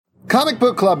Comic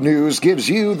Book Club News gives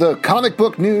you the comic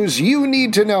book news you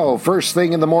need to know first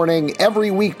thing in the morning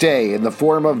every weekday in the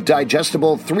form of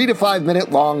digestible 3 to 5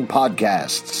 minute long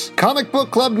podcasts. Comic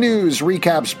Book Club News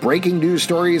recaps breaking news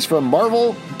stories from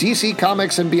Marvel, DC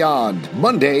Comics, and beyond,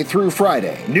 Monday through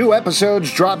Friday. New episodes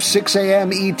drop 6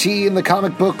 a.m. ET in the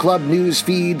Comic Book Club News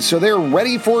feed, so they're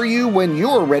ready for you when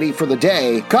you're ready for the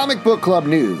day. Comic Book Club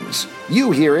News.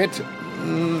 You hear it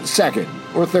second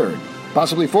or third,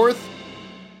 possibly fourth.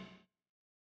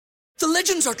 The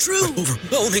legends are true.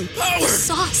 Overwhelming power! The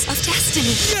sauce of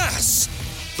destiny. Yes!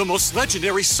 The most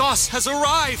legendary sauce has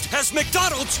arrived as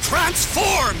McDonald's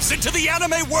transforms into the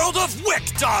anime world of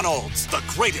WickDonald's. The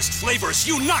greatest flavors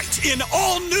unite in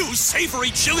all-new savory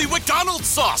chili McDonald's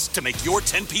sauce to make your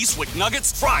 10-piece Wick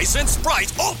Nuggets, fries, and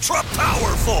Sprite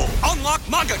ultra-powerful. Unlock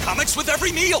manga comics with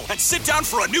every meal and sit down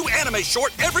for a new anime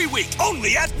short every week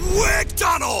only at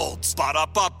WickDonald's.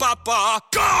 Ba-da-ba-ba-ba,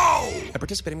 go! At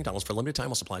participating McDonald's for a limited time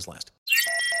while supplies last.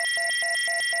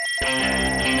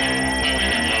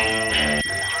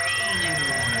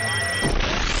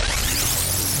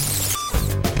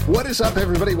 What is up,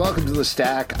 everybody? Welcome to The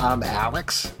Stack. I'm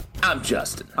Alex. I'm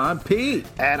Justin. I'm Pete.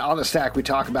 And on The Stack, we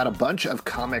talk about a bunch of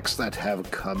comics that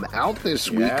have come out this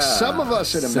week. Yeah. Some of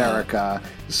us in America,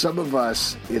 some of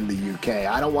us in the UK.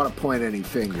 I don't want to point any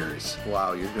fingers.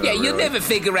 Wow, you're good. Yeah, you'll never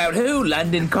figure out who.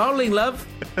 London calling, love.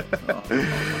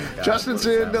 Justin's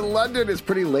in London. It's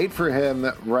pretty late for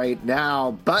him right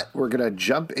now, but we're going to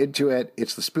jump into it.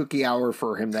 It's the spooky hour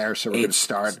for him there, so we're going to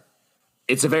start.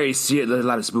 It's a very there's a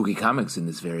lot of spooky comics in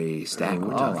this very stack.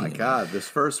 Oh my God, this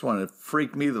first one, it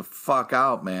freaked me the fuck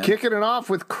out, man. Kicking it off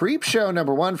with Creepshow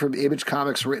 #1 from Image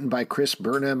Comics, written by Chris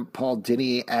Burnham, Paul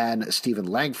Dini, and Stephen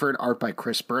Langford, art by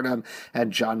Chris Burnham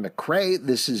and John McCrae.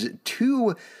 This is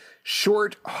two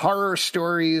short horror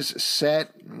stories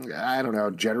set, I don't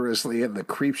know, generously in the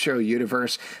Creepshow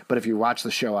universe. But if you watch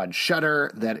the show on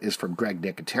Shudder, that is from Greg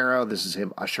Nicotero. This is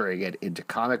him ushering it into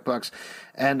comic books.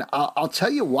 And I'll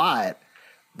tell you what.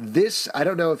 This, I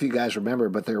don't know if you guys remember,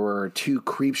 but there were two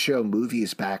Creepshow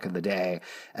movies back in the day.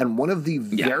 And one of the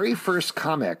very first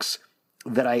comics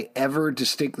that I ever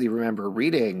distinctly remember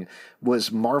reading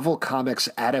was Marvel Comics'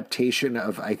 adaptation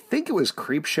of, I think it was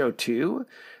Creepshow 2,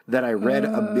 that I read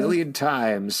a million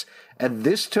times. And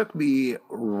this took me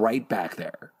right back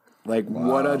there. Like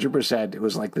 100%. It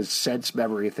was like this sense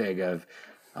memory thing of,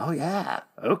 oh yeah,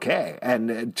 okay.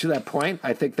 And to that point,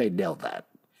 I think they nailed that.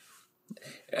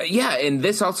 Yeah, and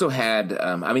this also had,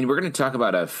 we're going to talk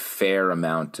about a fair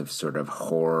amount of sort of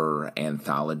horror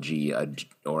anthology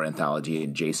or anthology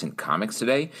adjacent comics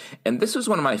today. And this was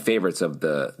one of my favorites of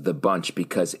the bunch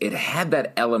because it had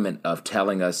that element of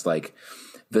telling us like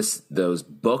those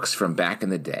books from back in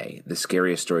the day, the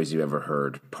scariest stories you ever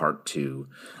heard, part 2,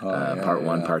 part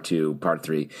 1, part 2, part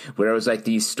 3, where it was like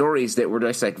these stories that were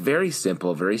just like very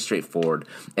simple, very straightforward,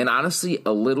 and honestly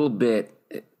a little bit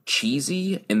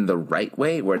cheesy in the right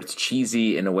way, where it's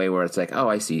cheesy in a way where it's like, oh,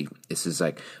 I see, this is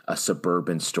like a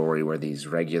suburban story where these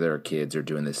regular kids are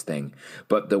doing this thing.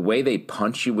 But the way they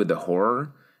punch you with the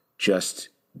horror just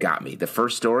got me. The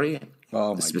first story,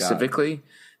 specifically,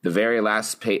 the very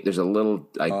last page, there's a little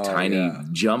tiny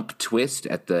jump twist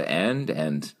at the end,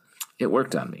 and it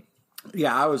worked on me.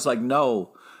 Yeah, I was like,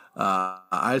 no.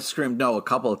 I screamed no a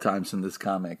couple of times in this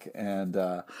comic. And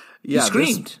you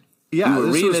screamed. You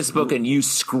were reading this book and you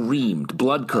screamed,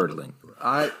 blood curdling.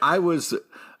 I was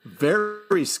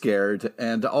very scared,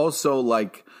 and also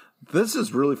like, this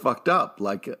is really fucked up.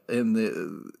 Like in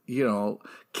the,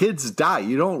 kids die.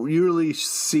 You don't really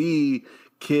see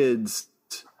kids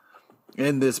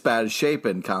in this bad shape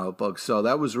in comic books. So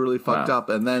that was really fucked up.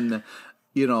 And then,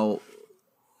 you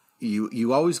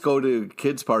always go to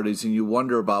kids' parties and you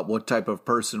wonder about what type of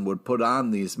person would put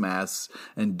on these masks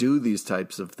and do these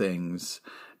types of things.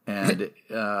 And,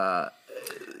 the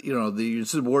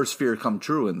worst fear come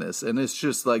true in this. And it's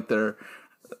just like what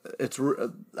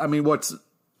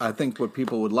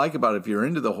people would like about it, if you're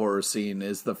into the horror scene,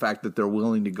 is the fact that they're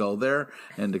willing to go there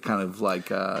and to kind of like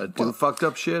do fucked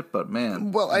up shit. But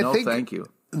man, I think thank you.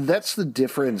 That's the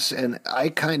difference. And I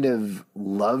kind of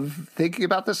love thinking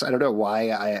about this. I don't know why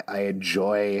I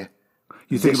enjoy.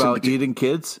 You think about eating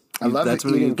kids? I love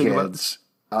eating kids.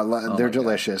 They're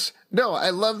delicious. No, I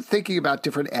love thinking about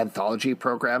different anthology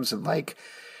programs and like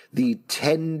the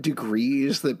 10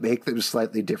 degrees that make them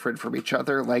slightly different from each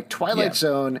other. Like Twilight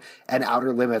Zone and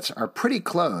Outer Limits are pretty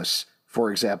close for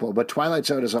example. But Twilight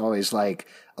Zone is always like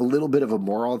a little bit of a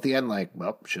moral at the end, like,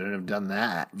 well, shouldn't have done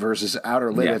that. Versus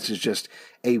Outer Limits is just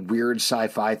a weird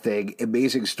sci-fi thing.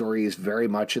 Amazing Story is very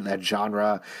much in that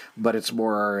genre, but it's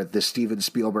more the Steven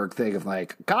Spielberg thing of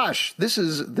like, gosh, this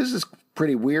is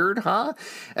pretty weird, huh?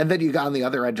 And then you got on the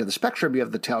other end of the spectrum, you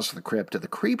have the Tales of the Crypt and the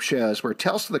Creep shows, where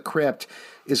Tales of the Crypt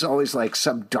is always like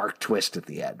some dark twist at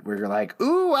the end, where you're like,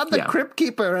 ooh, I'm the Crypt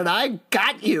Keeper and I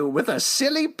got you with a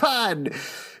silly pun.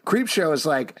 Creep show is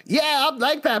like, yeah, I'm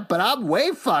like that, but I'm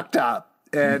way fucked up.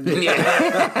 And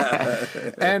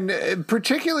and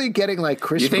particularly getting like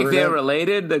Chris. You think Burnham, they're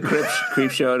related, the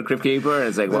Creep Show and Crypt Keeper? And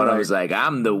it's like one of them was like,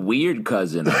 I'm the weird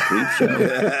cousin of Creep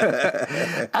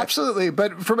Show. Absolutely,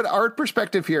 but from an art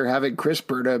perspective here, having Chris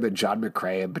Burnham and John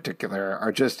McCrea in particular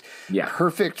are just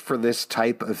perfect for this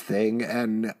type of thing.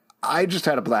 And I just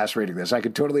had a blast reading this. I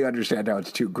could totally understand how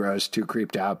it's too gross, too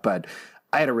creeped out, but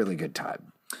I had a really good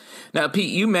time. Now, Pete,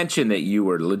 you mentioned that you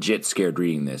were legit scared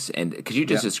reading this, and could you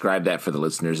just describe that for the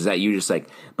listeners? Is that you just like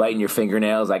biting your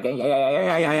fingernails, like,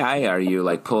 are you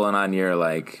like pulling on your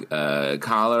like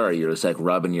collar, or are you just like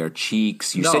rubbing your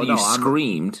cheeks? You said you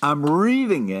screamed. I'm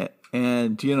reading it,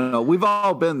 and we've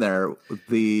all been there.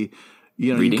 You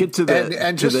get to the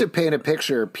and just to paint a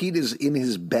picture, Pete is in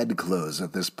his bedclothes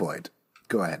at this point.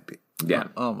 Go ahead, Pete. Yeah.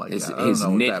 Oh my god. His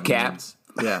knit cap.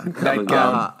 Yeah.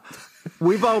 Nightgown.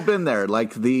 We've all been there,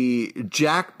 like the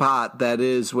jackpot that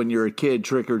is when you're a kid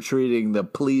trick-or-treating, the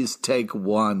please take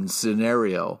one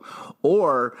scenario.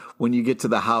 Or when you get to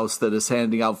the house that is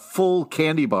handing out full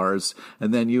candy bars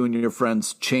and then you and your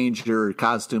friends change your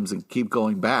costumes and keep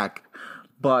going back.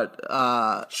 But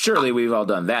surely we've all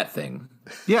done that thing.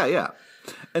 Yeah.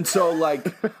 And so like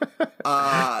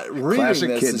reading classic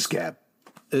this kids cap.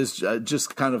 Is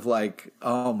just kind of like,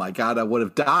 oh my God, I would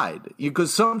have died.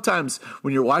 Because sometimes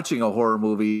when you're watching a horror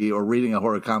movie or reading a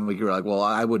horror comic, you're like, well,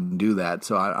 I wouldn't do that,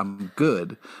 so I'm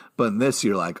good. But in this,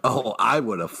 you're like, oh, I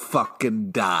would have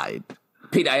fucking died.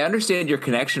 Pete, I understand your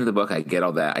connection to the book. I get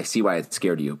all that. I see why it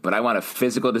scared you. But I want a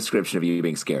physical description of you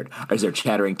being scared. Is there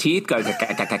chattering teeth? Are your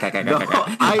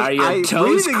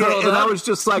toes curled up? And I was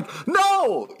just like,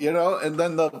 no! And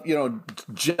then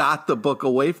jot the book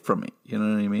away from me. You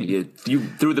know what I mean? You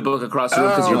threw the book across the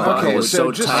room because your buckle was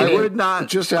so tight. I would not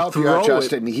just to help you out,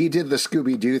 Justin. He did the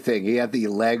Scooby-Doo thing. He had the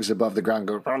legs above the ground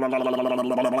go,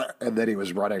 and then he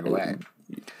was running away.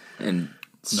 And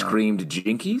screamed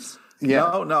jinkies?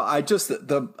 Yeah. No, I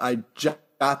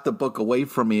got the book away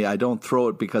from me. I don't throw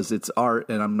it because it's art,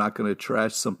 and I'm not going to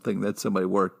trash something that somebody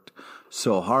worked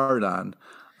so hard on.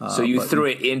 So you threw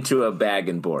it into a bag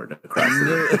and board across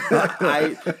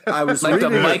the I was like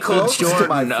the Michael face,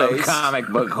 Jordan of comic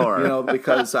book horror.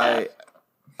 Because my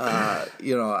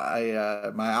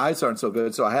eyes aren't so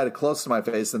good, so I had it close to my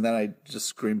face, and then I just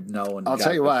screamed no. And I'll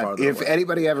tell you what, if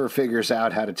anybody ever figures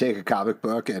out how to take a comic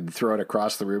book and throw it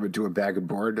across the room into a bag and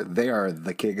board, they are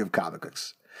the king of comic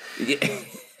books.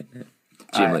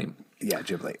 Jim Lee. Yeah,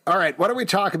 Jim Lee. All right, why don't we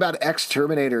talk about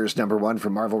Exterminators #1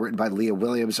 from Marvel, written by Leah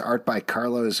Williams, art by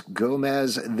Carlos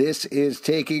Gomez. This is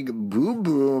taking Boom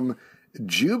Boom,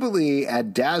 Jubilee,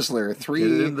 and Dazzler, Get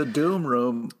it in the Doom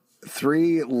Room.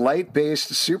 3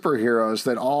 light-based superheroes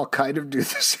that all kind of do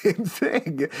the same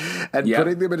thing, and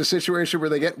putting them in a situation where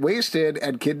they get wasted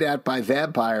and kidnapped by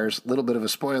vampires. A little bit of a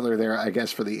spoiler there, I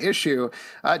guess, for the issue.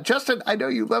 Justin, I know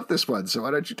you love this one, so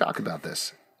why don't you talk about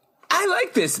this? I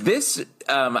like this.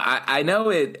 I know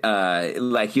it,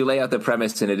 like you lay out the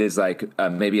premise and it is like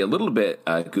maybe a little bit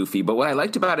goofy, but what I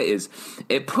liked about it is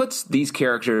it puts these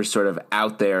characters sort of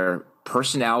out there,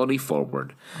 personality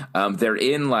forward. They're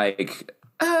in like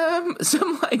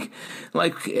some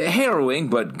like harrowing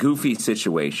but goofy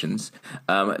situations.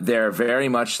 They're very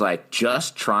much like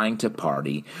just trying to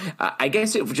party. I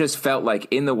guess it just felt like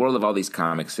in the world of all these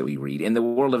comics that we read, in the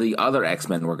world of the other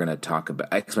X-Men book we're going to talk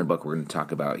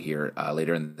about here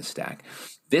later in the stack,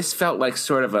 this felt like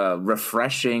sort of a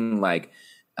refreshing like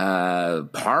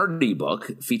party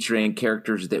book featuring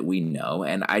characters that we know,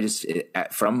 and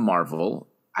from Marvel,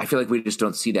 I feel like we just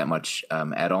don't see that much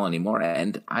at all anymore,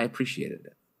 and I appreciated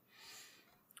it.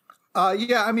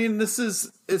 Yeah, I mean, this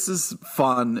is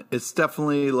fun. It's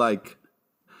definitely like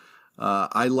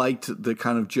I liked the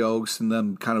kind of jokes and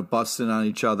them kind of busting on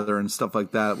each other and stuff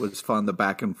like that. It was fun, the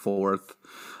back and forth.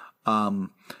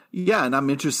 Yeah, and I'm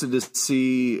interested to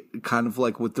see kind of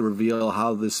like with the reveal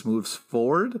how this moves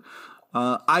forward.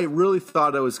 I really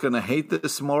thought I was going to hate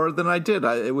this more than I did.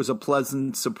 It was a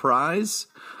pleasant surprise.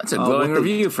 That's a glowing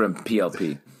review from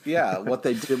PLP. Yeah, what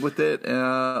they did with it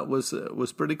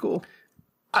was pretty cool.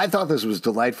 I thought this was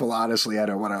delightful. Honestly, I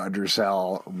don't want to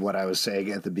undersell what I was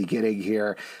saying at the beginning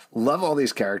here. Love all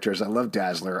these characters. I love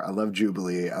Dazzler. I love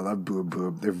Jubilee. I love Boom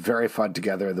Boom. They're very fun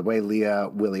together. The way Leah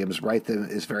Williams writes them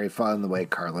is very fun. The way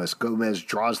Carlos Gomez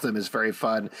draws them is very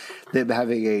fun. Them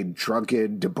having a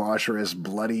drunken, debaucherous,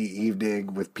 bloody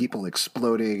evening with people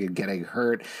exploding and getting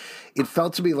hurt. It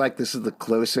felt to me like this is the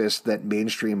closest that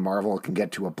mainstream Marvel can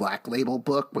get to a Black Label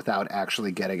book without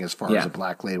actually getting as far as a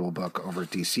Black Label book over at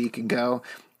DC can go.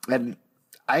 And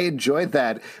I enjoyed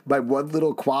that. My one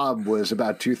little qualm was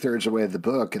about 2/3 away of the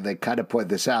book, and they kind of point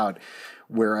this out,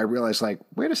 where I realized, like,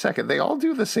 wait a second, they all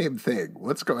do the same thing.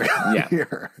 What's going on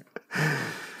here?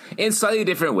 In slightly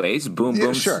different ways. Boom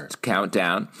Boom's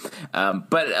Countdown.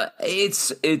 But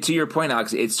it's to your point,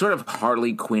 Alex, it's sort of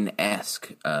Harley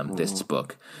Quinn-esque, this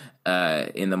book.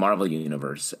 In the Marvel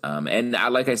universe. And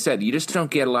like I said, you just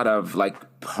don't get a lot of like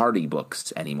party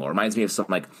books anymore. Reminds me of some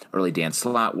like early Dan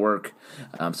Slott work,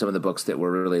 some of the books that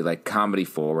were really like comedy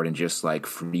forward and just like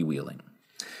freewheeling.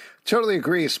 Totally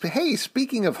agree. Hey,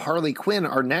 speaking of Harley Quinn,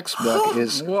 our next book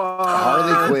is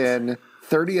Harley Quinn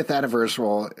 30th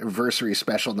anniversary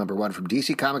special #1 from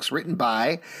DC Comics, written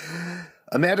by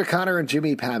Amanda Conner and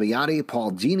Jimmy Palmiotti,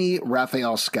 Paul Dini,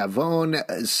 Raphael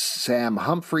Scavone, Sam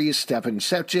Humphries, Stefan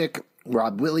Shepchick,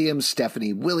 Rob Williams,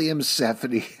 Stephanie Williams,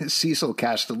 Cecil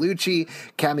Castellucci,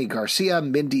 Cami Garcia,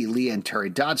 Mindy Lee, and Terry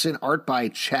Dodson. Art by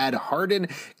Chad Hardin,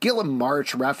 Gilliam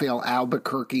March, Raphael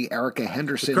Albuquerque, Erica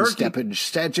Henderson, Stefan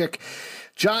Shepchick,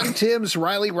 John Timms,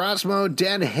 Riley Rosmo,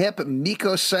 Dan Hipp,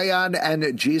 Miko Sayan,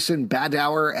 and Jason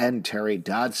Badauer, and Terry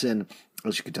Dodson.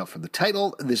 As you can tell from the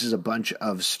title, this is a bunch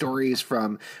of stories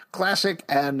from classic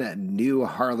and new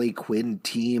Harley Quinn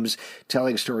teams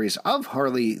telling stories of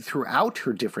Harley throughout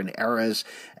her different eras.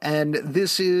 And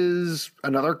this is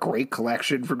another great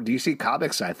collection from DC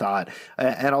Comics, I thought.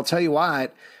 And I'll tell you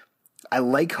what, I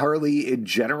like Harley in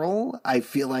general. I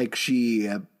feel like she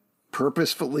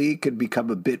purposefully could become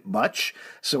a bit much.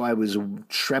 So I was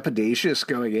trepidatious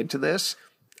going into this.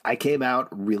 I came out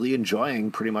really enjoying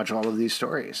pretty much all of these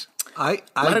stories. I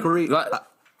agree.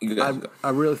 I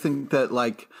really think that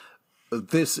like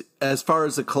this, as far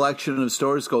as the collection of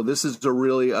stories go, this is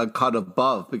a cut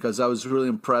above, because I was really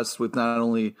impressed with not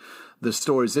only the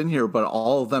stories in here, but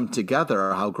all of them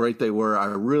together, how great they were. I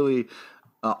really,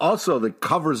 also the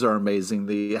covers are amazing.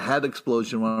 The head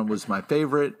explosion one was my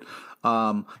favorite.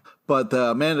 But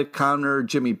the Amanda Conner,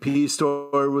 Jimmy P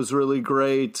story was really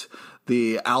great.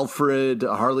 The Alfred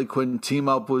Harley Quinn team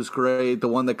up was great. The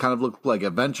one that kind of looked like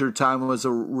Adventure Time was a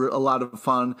lot of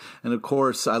fun. And of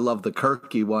course, I love the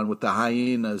Kirky one with the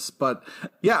hyenas. But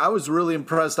yeah, I was really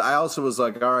impressed. I also was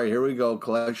like, all right, here we go.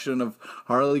 Collection of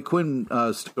Harley Quinn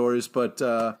stories, but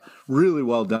really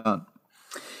well done.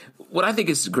 What I think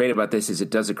is great about this is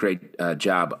it does a great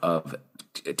job of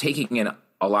taking in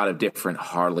a lot of different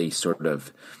Harley sort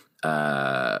of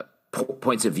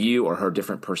points of view, or her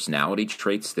different personality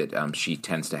traits that she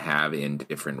tends to have in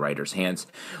different writers' hands.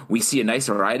 We see a nice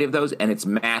variety of those, and it's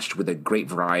matched with a great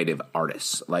variety of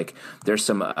artists. Like there's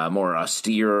some more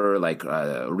austere, like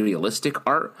realistic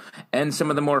art, and some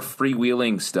of the more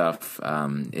freewheeling stuff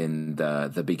in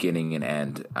the beginning and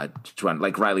end.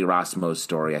 Like Riley Rossmo's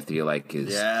story, I feel like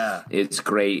it's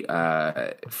great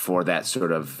for that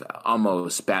sort of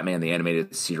almost Batman the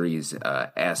Animated Series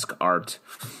esque art.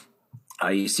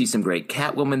 You see some great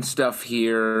Catwoman stuff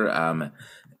here.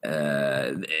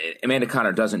 Amanda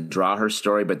Conner doesn't draw her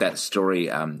story, but that story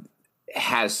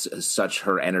has such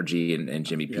her energy, and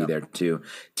Jimmy P there too,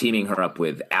 teaming her up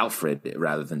with Alfred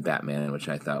rather than Batman, which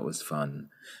I thought was fun.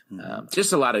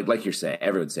 Just a lot of, like you're saying,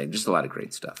 everyone's saying, just a lot of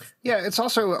great stuff. Yeah, it's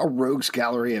also a rogues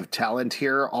gallery of talent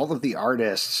here. All of the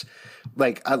artists,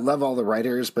 like I love all the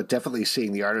writers, but definitely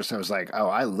seeing the artists, I was like, oh,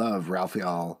 I love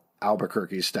Raphael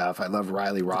Albuquerque stuff. I love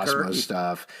Riley Rossmo's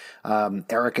stuff.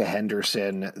 Erica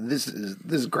Henderson. This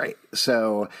is great.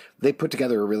 So they put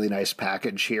together a really nice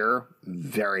package here.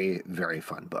 Very, very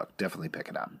fun book. Definitely pick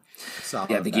it up.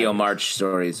 The Guillaume March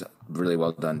story is really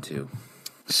well done too.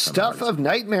 Stuff of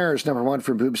Nightmares, #1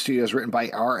 from Boom Studios, written by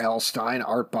R.L. Stein,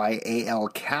 art by A.L.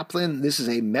 Kaplan. This is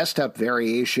a messed up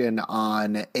variation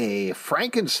on a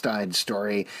Frankenstein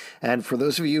story. And for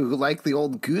those of you who like the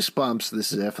old Goosebumps, this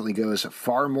definitely goes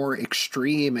far more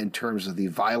extreme in terms of the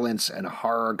violence and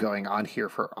horror going on here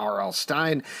for R.L.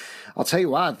 Stein. I'll tell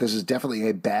you what, this is definitely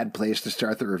a bad place to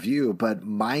start the review, but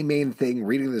my main thing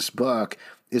reading this book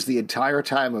is the entire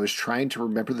time I was trying to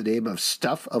remember the name of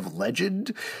Stuff of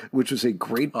Legend, which was a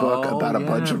great book about a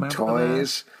bunch of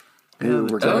toys. who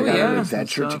were going on an yeah.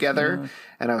 adventure Stuff, together. yeah.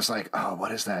 And I was like, oh,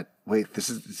 what is that? Wait,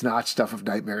 it's not Stuff of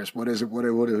Nightmares. What is it? What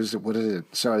is it? What is it?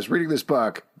 So I was reading this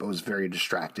book, but was very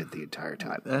distracted the entire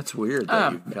time. That's weird.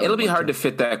 It'll be hard to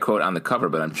fit that quote on the cover,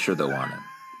 but I'm sure they'll want it.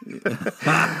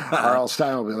 R.L.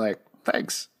 Stein will be like,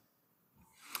 thanks.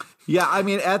 Yeah, I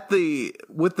mean,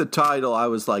 with the title, I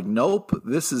was like, nope,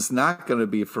 this is not going to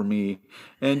be for me.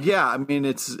 And yeah, I mean,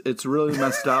 it's really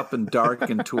messed up and dark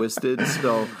and twisted.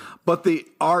 So, but the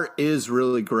art is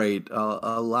really great.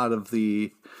 A lot of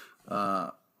the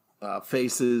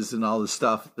faces and all the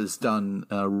stuff is done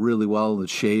really well. The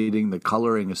shading, the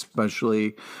coloring,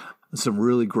 especially. Some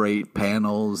really great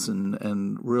panels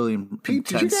and really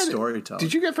intense storytelling.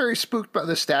 Did you get very spooked by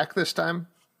the stack this time?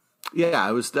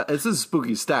 Yeah, it's a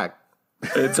spooky stack.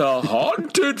 It's a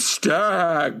haunted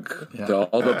stack. Yeah.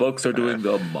 All the books are doing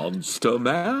the monster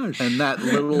mash. And that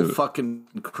little fucking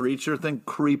creature thing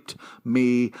creeped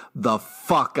me the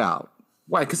fuck out.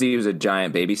 Why? Because he was a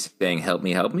giant baby saying, help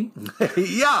me, help me?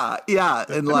 Yeah.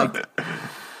 And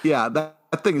that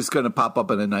thing is going to pop up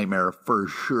in a nightmare for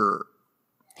sure.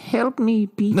 Help me,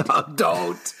 Pete. No,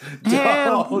 don't.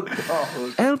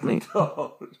 Help me.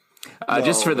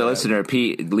 Just for the listener,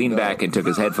 Pete leaned back and took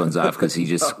his headphones off because he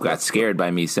just got scared by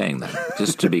me saying that.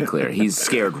 Just to be clear, he's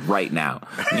scared right now.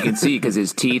 You can see because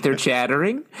his teeth are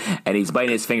chattering and he's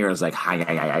biting his finger. It's like,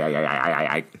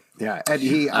 hi. Yeah, and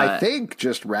he, I think,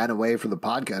 just ran away from the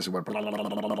podcast and went.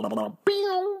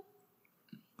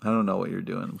 I don't know what you're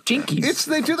doing. Jinkies.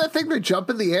 They do that thing. They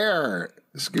jump in the air.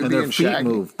 Scooby And their and feet Shaggy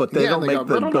move, but they don't make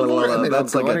the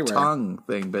that's like anywhere. a tongue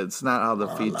thing, but it's not how the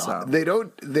feet sound. They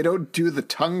don't do the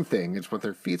tongue thing. It's what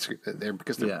their feet they're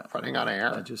because they're running on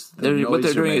air. What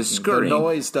they're doing is scurrying. The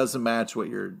noise doesn't match what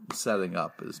you're setting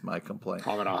up. Is my complaint.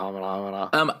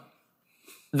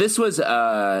 This was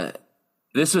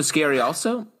scary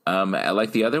also.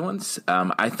 Like the other ones.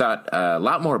 I thought a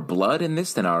lot more blood in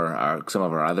this than some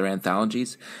of our other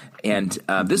anthologies. And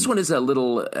this one is a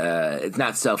little, it's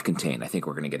not self-contained. I think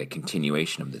we're going to get a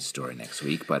continuation of this story next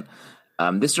week. But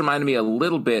this reminded me a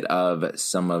little bit of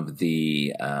some of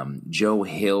the Joe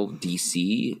Hill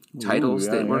DC titles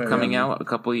that were coming out a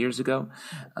couple of years ago,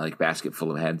 like Basket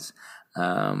Full of Heads.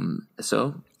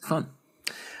 So, fun.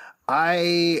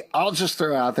 I'll just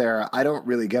throw out there, I don't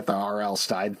really get the R.L.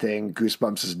 Stein thing.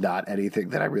 Goosebumps is not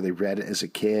anything that I really read as a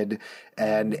kid.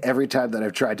 And every time that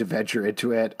I've tried to venture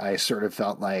into it, I sort of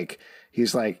felt like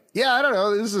he's like, yeah, I don't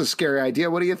know, this is a scary idea.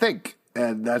 What do you think?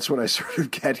 And that's what I sort of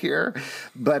get here.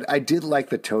 But I did like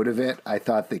the tone of it. I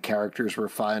thought the characters were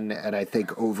fun. And I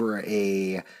think over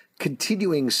a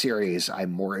continuing series,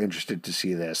 I'm more interested to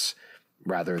see this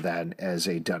rather than as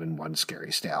a done in one scary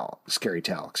tale,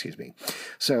 excuse me.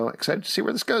 So excited to see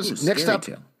where this goes. Next up,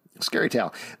 Scary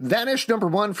Tale. Vanish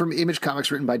 #1 from Image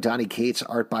Comics, written by Donny Cates,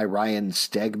 art by Ryan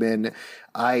Stegman.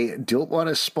 I don't want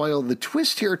to spoil the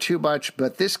twist here too much,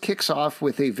 but this kicks off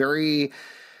with a very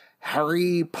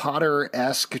Harry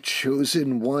Potter-esque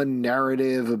chosen one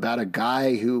narrative about a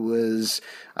guy who was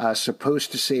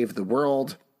supposed to save the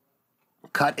world.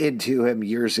 Cut into him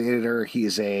years later.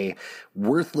 He's a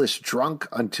worthless drunk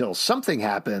until something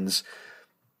happens.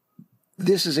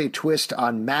 This is a twist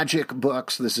on magic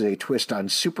books. This is a twist on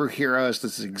superheroes.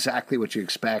 This is exactly what you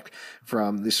expect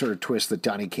from the sort of twist that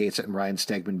Donny Cates and Ryan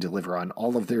Stegman deliver on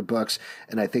all of their books.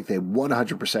 And I think they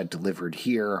 100% delivered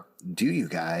here. Do you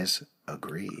guys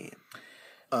agree?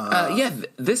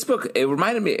 This book, it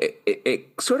reminded me,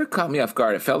 it sort of caught me off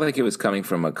guard. It felt like it was coming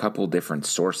from a couple different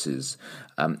sources.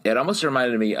 It almost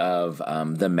reminded me of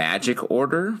The Magic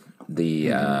Order, the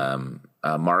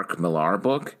Mark Millar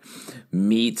book,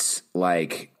 meets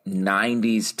like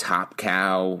 90s Top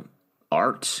Cow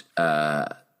art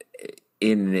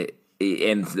and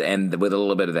with a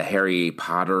little bit of the Harry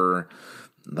Potter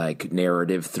like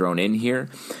narrative thrown in here.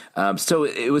 So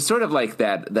it was sort of like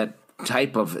that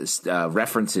type of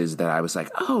references that I was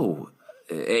like, oh,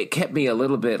 it kept me a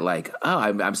little bit like, oh,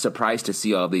 I'm surprised to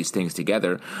see all these things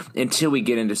together until we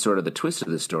get into sort of the twist of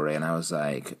the story. And I was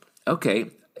like, okay,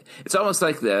 it's almost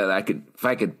like that. If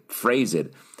I could phrase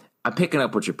it, I'm picking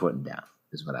up what you're putting down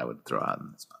is what I would throw out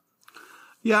in this book.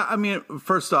 Yeah, I mean,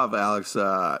 first off, Alex,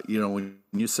 when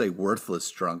you say worthless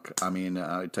drunk, I mean,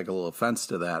 I take a little offense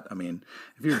to that. I mean,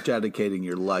 if you're dedicating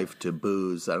your life to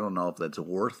booze, I don't know if that's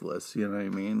worthless. You know what I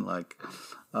mean? Like,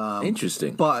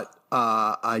 interesting. But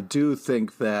I do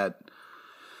think that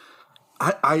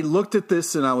I looked at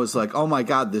this and I was like, oh my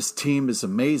God, this team is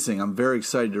amazing. I'm very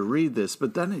excited to read this.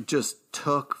 But then it just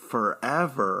took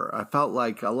forever. I felt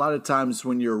like a lot of times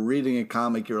when you're reading a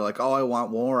comic, you're like, oh, I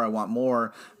want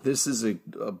more. This is a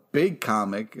big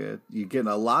comic. You get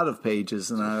a lot of pages.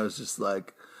 And I was just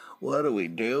like, what do we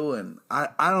do? And I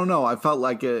don't know. I felt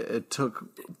like it took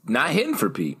Not hitting for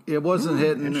Pete. it wasn't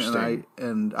hitting,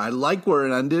 and I like where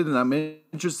it ended, and I'm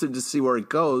interested to see where it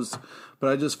goes. But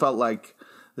I just felt like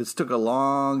this took a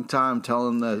long time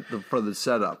telling for the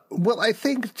setup. Well, I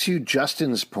think to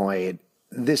Justin's point,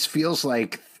 this feels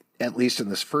like, at least in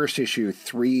this first issue,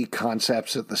 3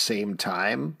 concepts at the same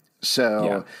time.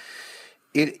 So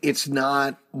it's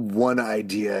not one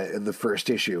idea in the first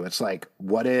issue. It's like,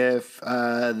 what if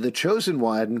the Chosen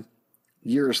One,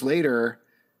 years later,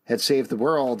 had saved the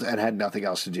world and had nothing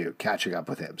else to do, catching up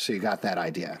with him? So you got that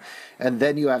idea. And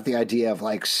then you have the idea of,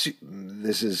 like,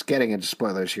 this is getting into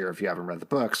spoilers here if you haven't read the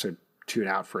book, so tune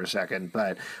out for a second.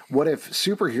 But what if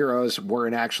superheroes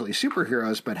weren't actually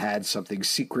superheroes but had something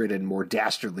secret and more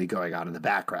dastardly going on in the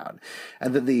background?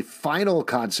 And then the final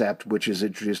concept, which is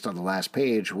introduced on the last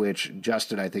page, which,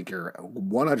 Justin, I think you're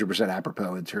 100%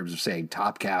 apropos in terms of saying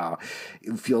Top Cow,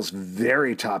 it feels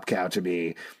very Top Cow to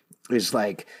me, is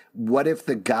like, what if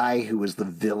the guy who was the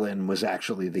villain was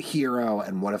actually the hero,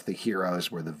 and what if the heroes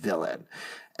were the villain?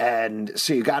 And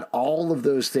so you got all of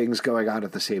those things going on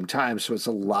at the same time. So it's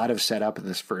a lot of setup in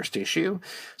this first issue.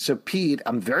 So, Pete,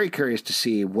 I'm very curious to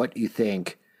see what you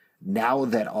think now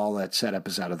that all that setup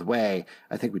is out of the way.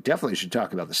 I think we definitely should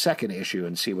talk about the second issue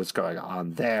and see what's going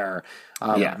on there.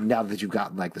 Now that you've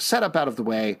gotten, like, the setup out of the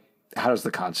way, how does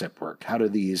the concept work? How do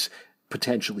these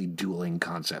potentially dueling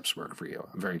concepts work for you?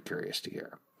 I'm very curious to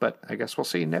hear. But I guess we'll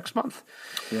see next month.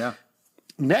 Yeah.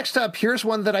 Next up, here's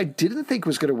one that I didn't think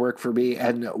was going to work for me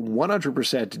and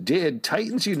 100% did.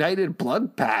 Titans United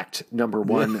Blood Pact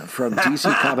 #1 from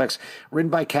DC Comics, written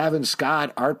by Kevin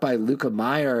Scott, art by Luca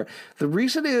Meyer. The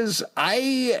reason is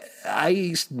I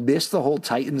missed the whole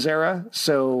Titans era.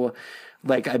 So,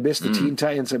 like, I missed the Teen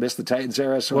Titans. I missed the Titans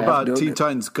era. So what about Teen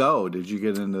Titans Go? Did you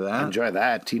get into that? Enjoy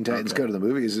that. Teen Titans Go to the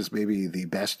Movies is maybe the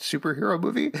best superhero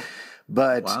movie.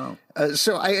 But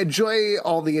so I enjoy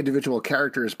all the individual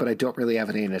characters, but I don't really have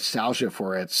any nostalgia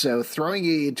for it. So throwing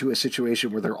you into a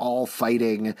situation where they're all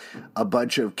fighting a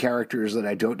bunch of characters that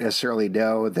I don't necessarily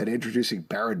know, then introducing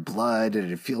Baron Blood,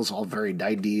 and it feels all very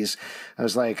 90s. I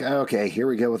was like, okay, here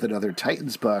we go with another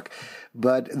Titans book.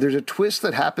 But there's a twist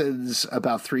that happens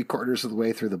about 3/4 of the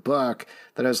way through the book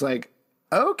that I was like,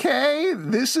 okay,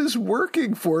 this is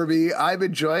working for me. I'm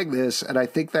enjoying this. And I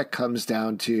think that comes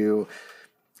down to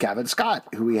Gavin Scott,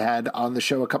 who we had on the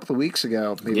show a couple of weeks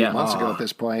ago, maybe months ago at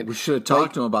this point. We should have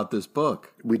talked to him about this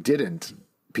book. We didn't,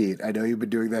 Pete. I know you've been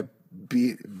doing that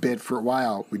bit for a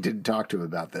while. We didn't talk to him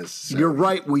about this. So. You're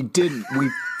right. We didn't.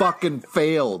 We fucking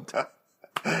failed.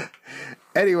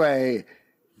 Anyway,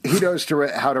 he knows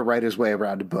how to write his way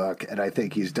around a book, and I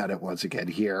think he's done it once again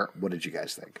here. What did you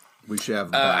guys think? We should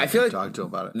have I feel like talk to him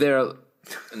about it. There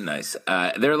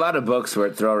are a lot of books where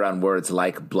it throw around words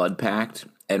like Blood Pact.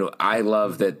 And I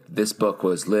love that this book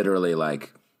was literally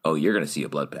like, oh, you're going to see a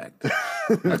blood pact.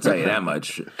 I'll tell you that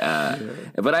much.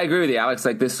 But I agree with you, Alex.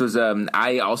 Like, this was,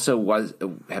 I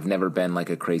also have never been like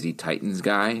a crazy Titans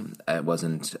guy. It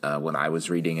wasn't when I was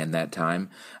reading in that time.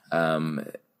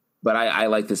 But I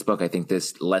like this book. I think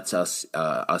this lets us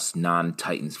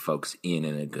non-Titans folks in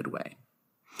a good way.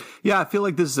 Yeah, I feel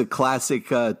like this is a classic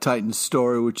Titans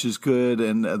story, which is good,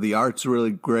 and the art's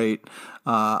really great.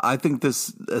 I think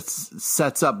this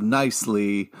sets up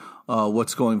nicely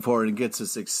what's going forward and gets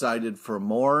us excited for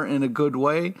more in a good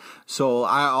way. So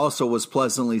I also was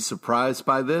pleasantly surprised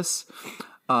by this.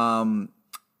 I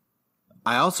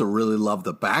also really love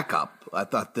the backup. I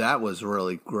thought that was a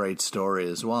really great story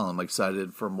as well. I'm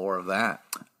excited for more of that.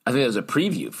 I think it was a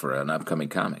preview for an upcoming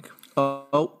comic.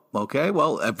 Oh, okay.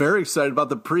 Well, I'm very excited about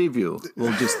the preview.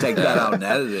 We'll just take that out in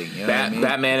editing. You know what I mean?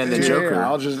 Batman and the Joker.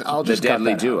 I'll just the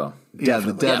deadly duo. Yeah,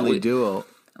 the deadly duo.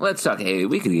 Let's talk. Hey,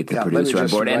 we could get the producer on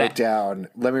board.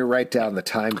 Let me write down the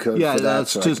time code. Yeah, for that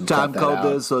let's so just time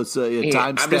code this. So it's a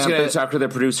time stamp. I'm just going to talk to the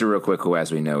producer real quick, who,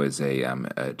 as we know, is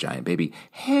a giant baby.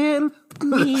 Help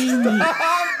me!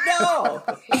 No,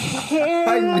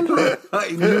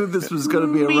 I knew this was going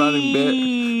to be a running bit,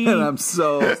 and I'm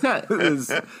so. It's not.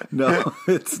 No.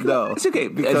 It's okay.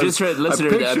 Just for listener,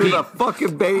 I picture the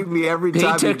fucking baby every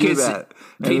time you do that.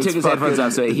 Pete took his headphones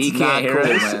off, so he can't hear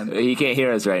us. Man. He can't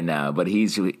hear us right now, but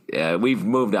we've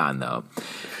moved on though.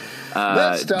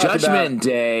 Judgment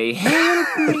Day.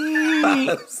 Help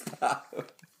me! Stop.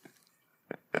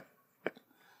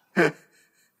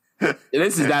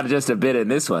 This is not just a bit in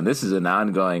this one. This is an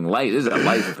ongoing life. This is a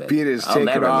life bit. Pete is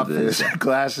taking off his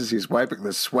glasses. He's wiping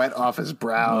the sweat off his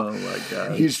brow. Oh my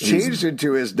god! He's changed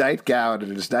into his nightgown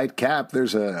and his nightcap.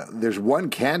 There's one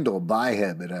candle by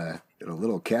him in a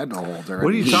little candle holder.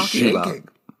 What are you talking shaking. about?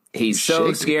 He's so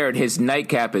shaking. scared, his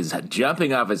nightcap is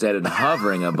jumping off his head and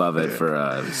hovering above it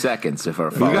for seconds before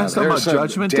You falling. guys talking There's about some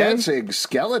Judgment Day? dancing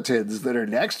skeletons that are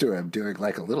next to him doing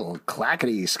like a little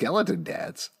clackety skeleton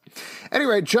dance.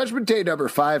 Anyway, Judgment Day number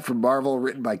 5 from Marvel,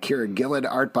 written by Kieran Gillen,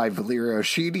 art by Valerio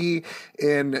Schiti.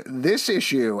 In this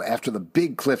issue, after the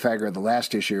big cliffhanger of the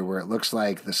last issue where it looks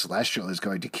like the Celestial is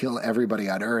going to kill everybody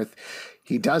on Earth,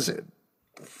 he doesn't.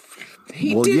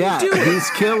 He Well, didn't yeah, do it.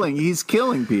 he's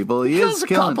killing people. He Kills is a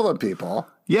killing. couple of people.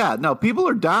 Yeah, no, people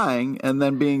are dying and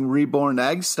then being reborn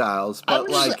egg styles. But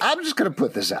I'm just going to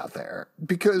put this out there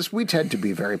because we tend to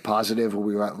be very positive when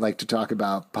we like to talk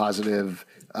about positive.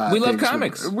 We love things.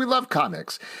 comics. We love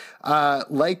comics.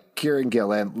 Like Kieran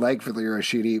Gillen, like Valerio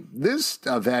Schiti, this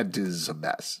event is a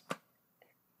mess.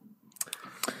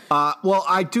 well,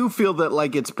 I do feel that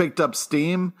like it's picked up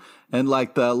steam, and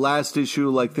like the last issue,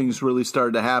 like things really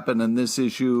started to happen, and this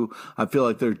issue, I feel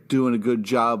like they're doing a good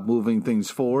job moving things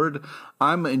forward.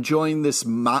 I'm enjoying this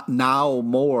now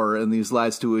more in these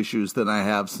last 2 issues than I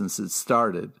have since it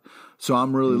started. So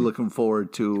I'm really looking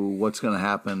forward to what's going to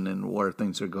happen and where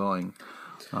things are going.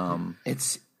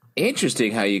 It's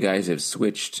interesting how you guys have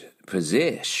switched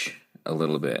position a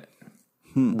little bit.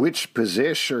 Which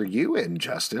position are you in,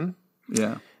 Justin?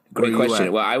 Yeah. Great Where you question.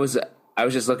 at? Well, I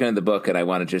was just looking at the book, and I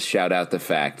want to just shout out the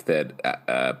fact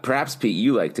that perhaps, Pete,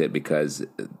 you liked it because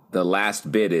the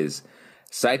last bit is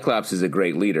Cyclops is a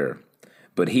great leader,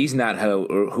 but he's not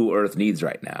who Earth needs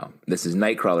right now. This is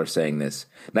Nightcrawler saying this.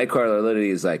 Nightcrawler literally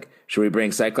is like, should we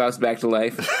bring Cyclops back to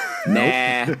life?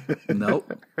 Nah.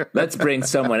 Nope. Let's bring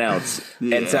someone else.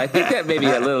 And so I think that may be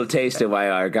a little taste of why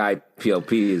our guy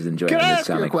PLP is enjoying Can I this ask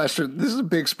you a comic. question? This is a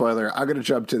big spoiler. I'm going to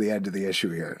jump to the end of the issue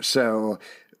here. So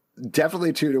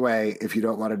definitely tune away if you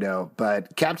don't want to know.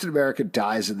 But Captain America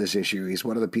dies in this issue. He's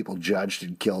one of the people judged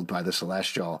and killed by the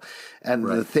Celestial. And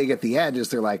the thing at the end is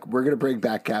they're like, we're going to bring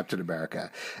back Captain America.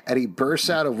 And he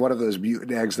bursts out of one of those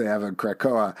mutant eggs they have in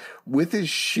Krakoa with his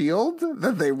shield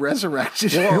that they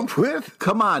resurrected him with.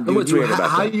 Come on, dude. What's weird about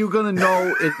How are that? you going to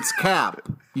know it's Cap?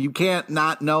 You can't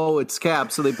not know it's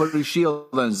Cap, so they put his shield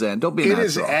on his end. Don't be an In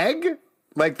his asshole. egg?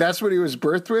 Like that's what he was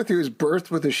birthed with? He was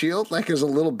birthed with a shield? Like as a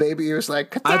little baby, he was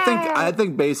like, I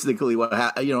think basically what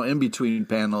in between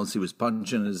panels he was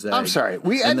punching his egg. I'm sorry.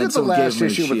 We and then ended the someone gave last him a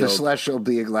issue with the shield. Celestial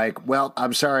being like, well,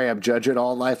 I'm sorry, I'm judging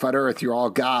all life on Earth. You're all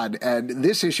God. And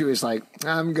this issue is like,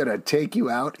 I'm going to take you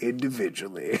out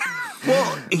individually.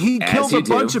 Well, he As killed you a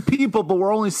bunch do. of people, but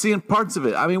we're only seeing parts of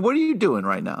it. I mean, what are you doing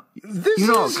right now? You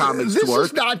know how comics this work.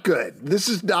 is not good. This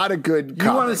is not a good You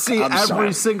comic. want to see I'm every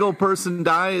sorry. single person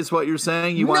die is what you're saying?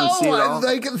 You want to see it all?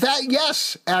 Like that,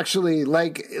 yes, actually.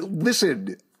 Like,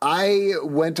 listen, I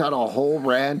went on a whole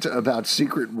rant about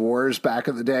Secret Wars back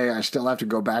in the day. I still have to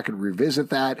go back and revisit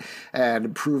that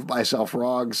and prove myself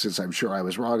wrong, since I'm sure I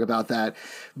was wrong about that.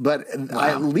 But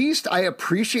at least I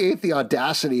appreciate the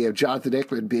audacity of Jonathan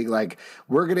Hickman being like,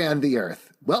 we're going to end the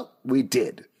Earth. Well, we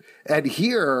did. And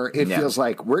here it feels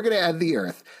like we're going to end the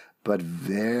Earth, but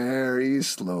very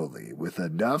slowly, with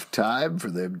enough time for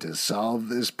them to solve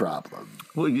this problem.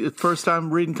 Well, first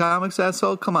time reading comics,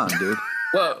 asshole? Come on, dude.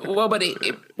 Well, but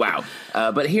wow.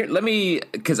 But here, let me,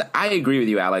 because I agree with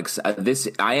you, Alex.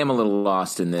 I am a little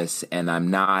lost in this, and I'm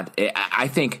not. I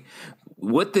think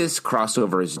what this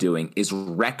crossover is doing is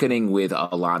reckoning with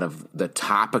a lot of the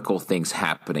topical things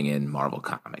happening in Marvel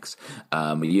Comics.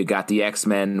 You got the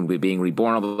X-Men being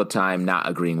reborn all the time, not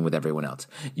agreeing with everyone else.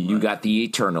 You got the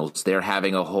Eternals. They're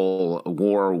having a whole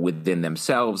war within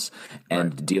themselves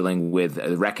and dealing with,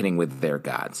 reckoning with their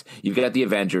gods. You've got the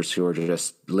Avengers who are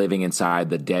just living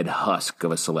inside the dead husk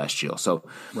of a Celestial. So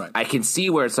I can see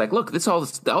where it's like, look, all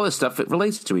this stuff, it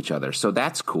relates to each other. So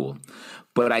that's cool.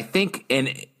 But I think,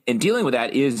 and dealing with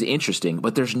that is interesting,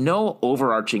 but there's no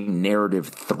overarching narrative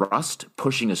thrust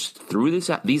pushing us through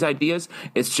these ideas.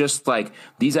 It's just like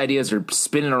these ideas are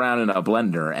spinning around in a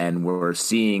blender, and we're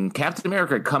seeing Captain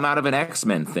America come out of an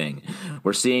X-Men thing.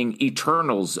 We're seeing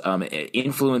Eternals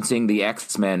influencing the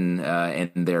X-Men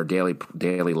in their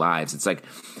daily lives. It's like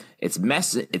it's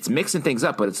mixing things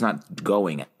up, but it's not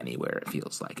going anywhere, it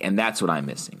feels like. And that's what I'm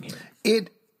missing here.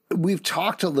 We've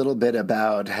talked a little bit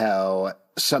about how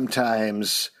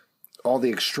sometimes all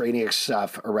the extraneous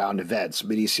stuff around events,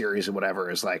 miniseries and whatever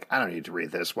is like, I don't need to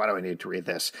read this. Why do I need to read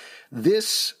this?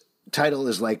 This title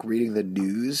is like reading the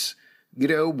news,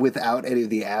 without any of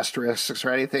the asterisks or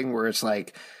anything, where it's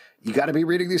like, you got to be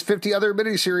reading these 50 other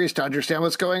miniseries to understand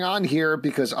what's going on here,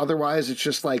 because otherwise it's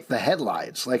just like the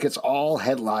headlines. Like it's all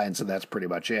headlines, and that's pretty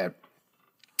much it.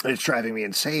 It's driving me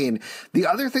insane. The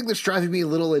other thing that's driving me a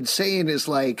little insane is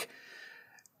like,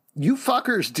 you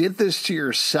fuckers did this to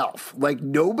yourself. Like,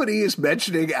 nobody is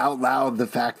mentioning out loud the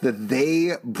fact that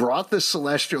they brought the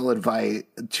Celestial invite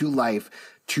to life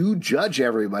to judge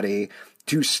everybody,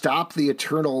 to stop the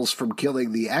Eternals from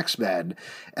killing the X-Men.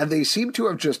 And they seem to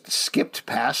have just skipped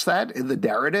past that in the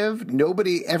narrative.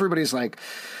 Everybody's like,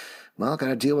 well, got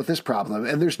to deal with this problem.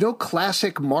 And there's no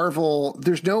classic Marvel,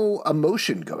 there's no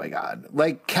emotion going on.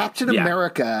 Like, Captain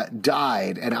America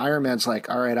died, and Iron Man's like,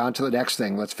 all right, on to the next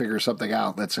thing. Let's figure something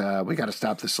out. We got to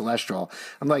stop the Celestial.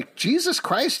 I'm like, Jesus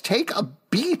Christ, take a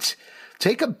beat.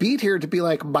 Take a beat here to be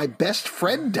like, my best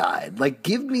friend died. Like,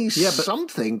 give me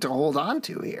something to hold on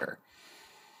to here.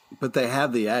 But they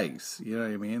have the eggs. You know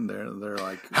what I mean? They're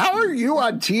like, how are you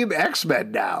on Team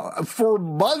X-Men now? For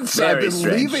months, I've been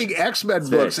leaving X-Men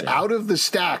books out of the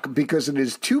stack because it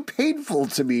is too painful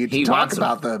to me to talk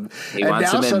about them. And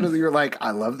now suddenly you're like,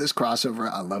 I love this crossover.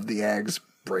 I love the eggs.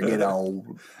 Bring it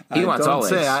on. I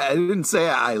didn't say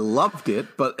I loved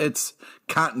it, but it's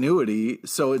continuity.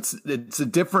 So it's a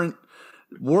different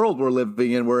world we're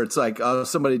living in where it's like,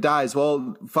 somebody dies.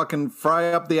 Well, fucking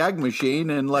fry up the egg machine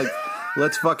and like,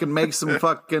 let's fucking make some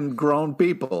fucking grown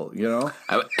people, you know?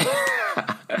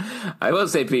 I will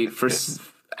say, Pete,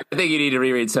 I think you need to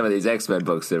reread some of these X-Men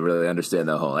books to really understand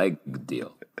the whole egg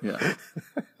deal. Yeah.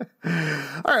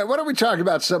 All right, why don't we talk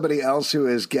about somebody else who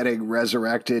is getting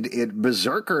resurrected in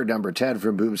Berserker number 10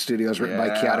 from Boom Studios, written by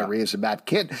Keanu Reeves and Matt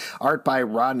Kidd, art by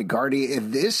Ron Garney.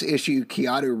 In this issue,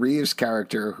 Keanu Reeves'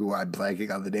 character, who I'm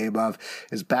blanking on the name of,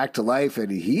 is back to life,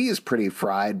 and he is pretty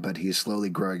fried, but he's slowly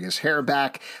growing his hair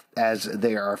back as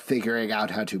they are figuring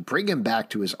out how to bring him back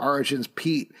to his origins.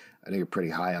 Pete, I know you're pretty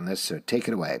high on this, so take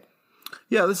it away.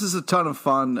 Yeah, this is a ton of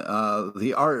fun.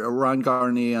 The art, Ron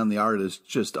Garney on the art is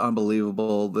just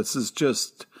unbelievable. This is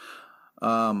just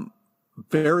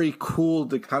very cool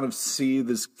to kind of see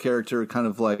this character kind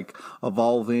of like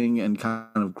evolving and kind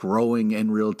of growing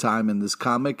in real time in this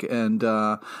comic. And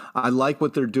I like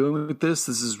what they're doing with this.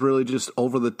 This is really just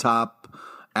over the top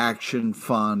action,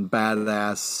 fun,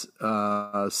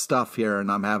 badass stuff here,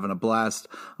 and I'm having a blast.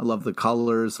 I love the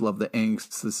colors, love the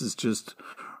inks. This is just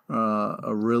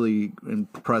a really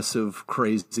impressive,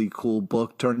 crazy, cool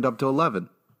book turned up to 11.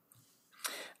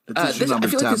 It's issue number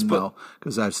 10 now,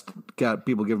 because I've got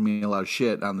people giving me a lot of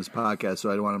shit on this podcast, so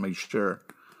I want to make sure.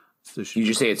 You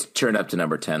just say it's turned up to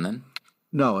number 10 then?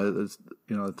 No, it's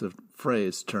the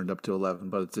phrase turned up to 11,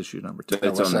 but it's issue number 10.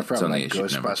 It's on like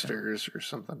Ghostbusters or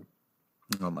something.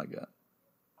 Oh my God.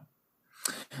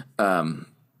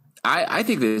 I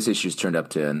think this issue's turned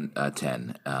up to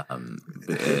 10,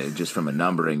 just from a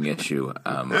numbering issue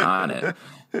on it.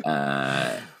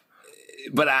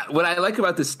 But what I like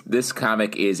about this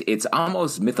comic is it's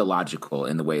almost mythological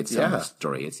in the way it's telling the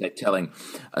story. It's like telling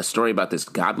a story about this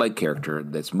godlike character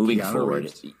that's moving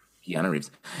forward. Keanu Reeves.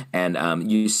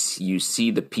 And you see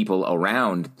the people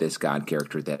around this god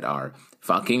character that are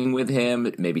fucking with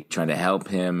him, maybe trying to help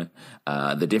him,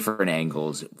 the different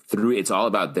angles through. It's all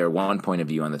about their one point of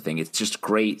view on the thing. It's just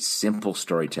great, simple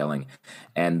storytelling.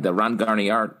 And the Ron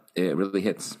Garney art, it really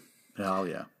hits. Oh,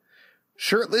 yeah.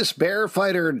 Shirtless Bear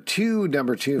Fighter 2,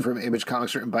 number 2 from Image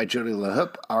Comics, written by Jody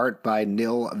LaHoop, art by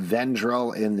Nil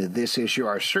Vendrell. In this issue,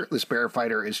 our Shirtless Bear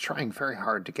Fighter is trying very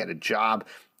hard to get a job,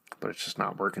 but it's just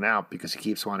not working out because he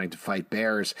keeps wanting to fight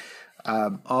bears.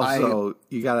 You got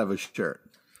to have a shirt.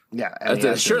 Yeah.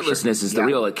 The shirtlessness is the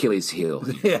real Achilles heel.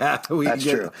 Yeah. That's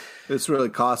true. This really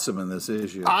costs him in this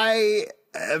issue.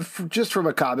 Just from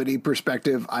a comedy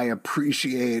perspective, I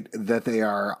appreciate that they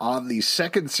are on the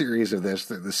second series of this.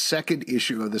 They're the second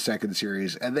issue of the second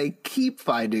series, and they keep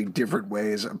finding different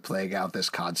ways of playing out this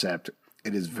concept.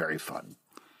 It is very fun.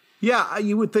 Yeah,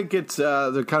 you would think it's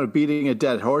they're kind of beating a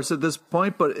dead horse at this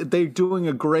point, but they're doing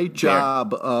a great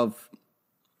job of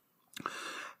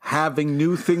having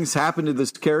new things happen to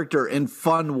this character in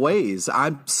fun ways.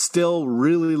 I'm still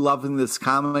really loving this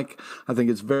comic. I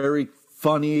think it's very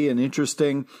funny and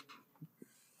interesting.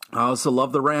 I also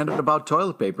love the rant about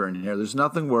toilet paper in here. There's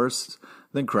nothing worse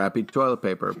than crappy toilet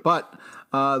paper. But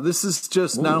this is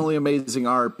just not only amazing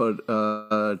art,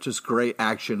 but just great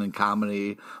action and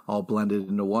comedy all blended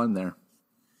into one there.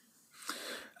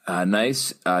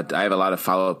 Nice. I have a lot of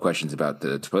follow-up questions about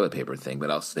the toilet paper thing, but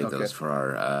I'll save those for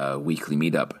our weekly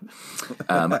meetup.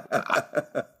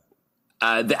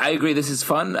 I agree. This is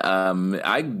fun.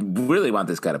 I really want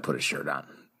this guy to put a shirt on,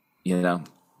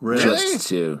 Really? Just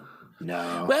to...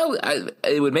 No. Well,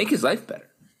 it would make his life better.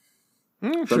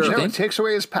 Sure. It takes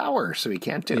away his power, so he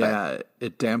can't do that. Yeah,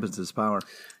 it dampens his power.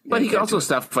 But he can also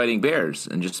stop fighting bears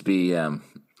and just be...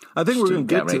 I think we're going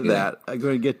to get to that. I'm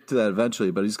going to get to that eventually,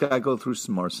 but he's got to go through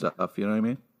some more stuff. You know what I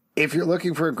mean? If you're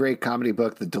looking for a great comedy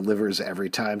book that delivers every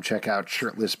time, check out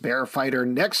Shirtless Bear Fighter.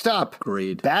 Next up,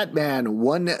 Agreed. Batman,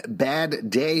 One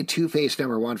Bad Day, Two-Face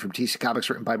 #1 from TC Comics,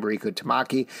 written by Mariko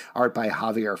Tamaki, art by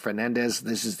Javier Fernandez.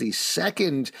 This is the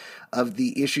second of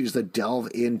the issues that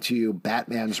delve into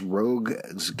Batman's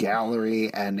rogues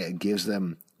gallery and gives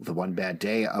them the one bad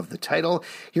day of the title.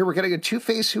 Here we're getting a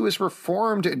Two-Face who is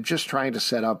reformed and just trying to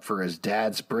set up for his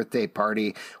dad's birthday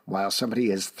party. While somebody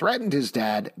has threatened his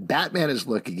dad, Batman is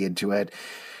looking into it.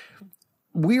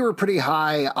 We were pretty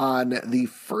high on the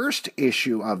first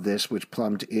issue of this, which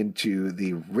plumbed into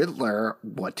the Riddler.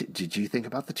 What did you think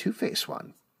about the Two-Face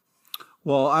one?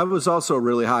 Well, I was also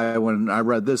really high when I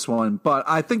read this one, but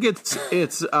I think it's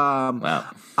Wow.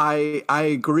 I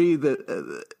agree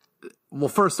that well,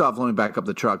 first off, let me back up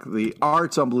the truck. The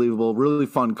art's unbelievable, really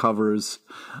fun covers.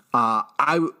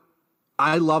 I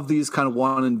love these kind of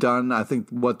one and done. I think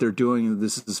what they're doing,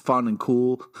 this is fun and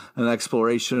cool, an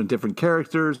exploration of different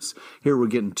characters. Here we're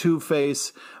getting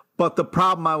Two-Face. But the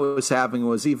problem I was having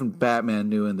was even Batman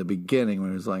knew in the beginning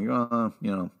when he was like,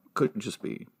 couldn't just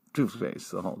be Two-Face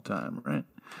the whole time, right?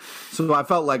 So I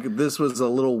felt like this was a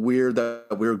little weird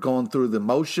that we were going through the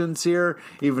motions here,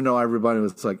 even though everybody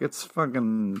was like, it's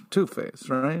fucking Two-Face,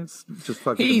 right? It's just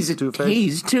fucking Two-Face.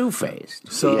 He's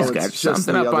Two-Faced. So he's got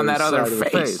something up on that other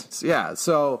face. Yeah,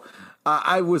 so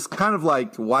I was kind of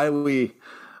like, why are we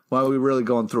really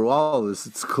going through all this?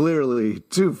 It's clearly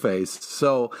Two-Face.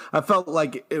 So I felt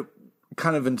like it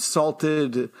kind of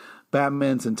insulted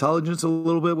Batman's intelligence a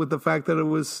little bit with the fact that it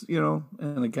was,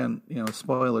 and again,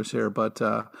 spoilers here, but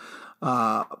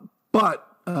other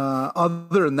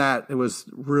than that, it was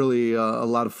really a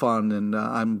lot of fun, and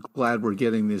I'm glad we're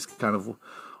getting these kind of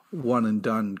one and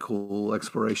done cool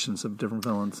explorations of different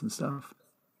villains and stuff.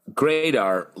 Great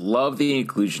art. Love the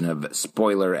inclusion of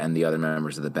Spoiler and the other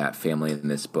members of the Bat family in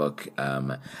this book.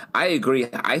 I agree.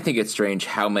 I think it's strange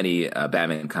how many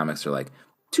Batman comics are like,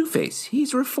 Two-Face,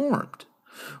 he's reformed.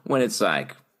 When it's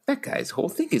like, that guy's whole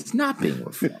thing is not being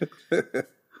reformed.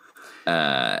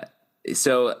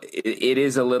 So it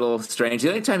is a little strange. The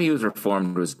only time he was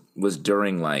reformed was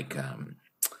during like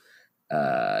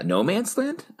No Man's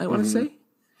Land, I want to say.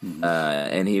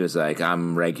 And he was like,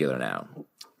 I'm regular now.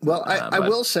 Well, I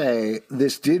will say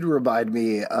this did remind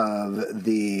me of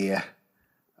the,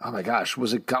 oh my gosh,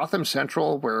 was it Gotham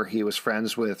Central where he was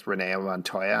friends with Renee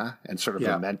Montoya and sort of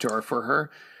a mentor for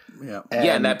her? Yeah,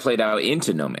 and that played out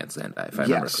into No Man's Land, if I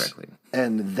remember correctly.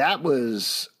 And that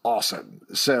was awesome.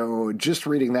 So just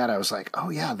reading that, I was like, oh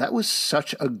yeah, that was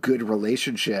such a good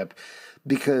relationship,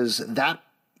 because that,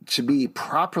 to be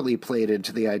properly played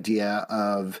into the idea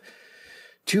of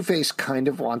Two-Face kind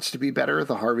of wants to be better.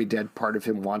 The Harvey Dent part of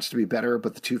him wants to be better,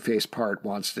 but the Two-Face part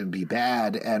wants to be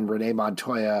bad. And Renee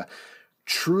Montoya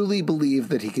truly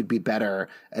believed that he could be better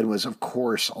and was, of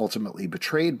course, ultimately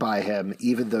betrayed by him,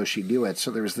 even though she knew it. So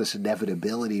there was this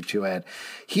inevitability to it.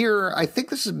 Here, I think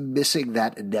this is missing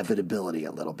that inevitability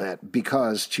a little bit,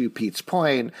 because to Pete's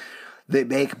point, they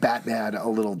make Batman a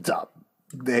little dumb.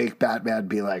 They make Batman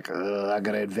be like, I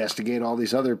got to investigate all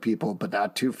these other people, but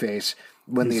not Two-Face.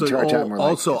 When the entire time we're like,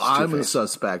 also, I'm a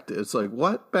suspect. It's like,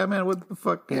 what, Batman? What the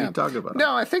fuck are you talking about?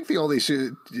 No, I think the only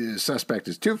suspect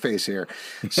is Two-Face here.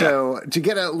 So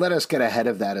let us get ahead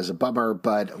of that is a bummer.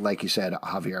 But like you said,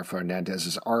 Javier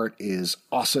Fernandez's art is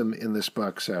awesome in this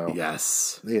book. So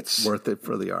yes, it's worth it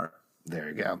for the art. There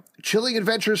you go. Chilling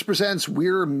Adventures presents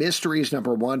Weird Mysteries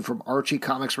 #1 from Archie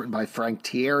Comics, written by Frank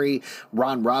Thierry,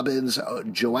 Ron Robbins,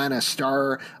 Joanna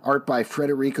Starr, art by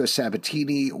Federico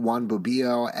Sabatini, Juan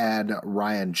Bobbio, and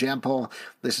Ryan Jampel.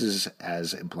 This is,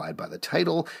 as implied by the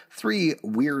title, 3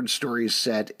 weird stories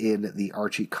set in the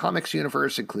Archie Comics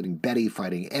universe, including Betty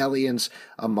fighting aliens,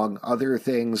 among other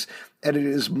things. And it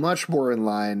is much more in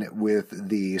line with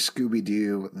the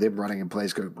Scooby-Doo, them running in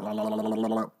place, going blah, blah, blah, blah, blah,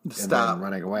 blah, and then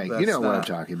running away. You know what I'm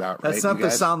talking about, right? That's not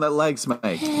the sound that legs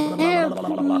make.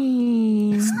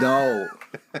 No.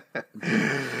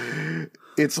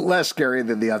 It's less scary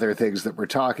than the other things that we're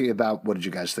talking about. What did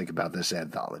you guys think about this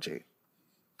anthology?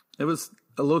 It was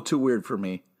a little too weird for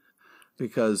me,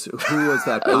 because who was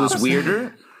that? It was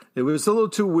weirder? It was a little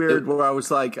too weird where I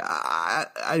was like,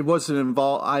 I wasn't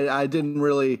involved. I didn't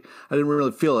really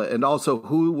feel it. And also,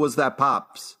 who was that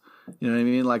Pops? You know what I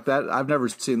mean? Like that. I've never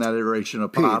seen that iteration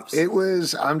of Pops. Pete, it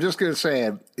was, I'm just going to say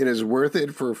it is worth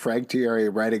it for Frank Thierry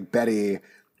writing Betty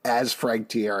as Frank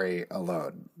Thierry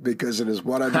alone, because it is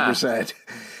 100%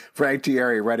 Frank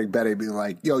Thierry writing Betty being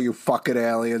like, yo, you fucking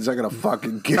aliens, I'm going to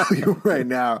fucking kill you right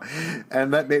now.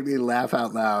 And that made me laugh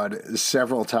out loud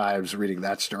several times reading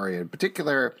that story in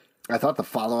particular. I thought the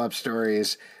follow-up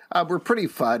stories, were pretty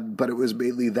fun, but it was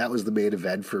mainly that was the main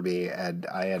event for me, and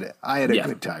I had a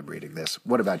good time reading this.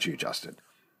 What about you, Justin?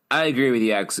 I agree with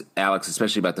you, Alex,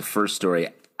 especially about the first story.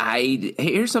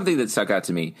 Here's something that stuck out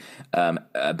to me.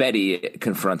 Betty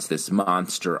confronts this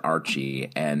monster Archie,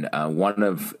 and one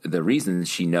of the reasons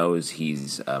she knows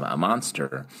he's a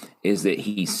monster is that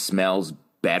he smells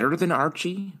better than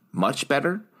Archie, much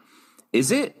better.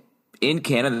 Is it in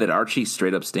canon that Archie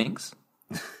straight up stinks?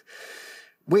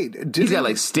 Wait, he's got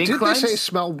like stink did lines? They say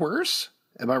smell worse?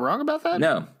 Am I wrong about that?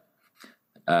 No.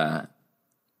 Oh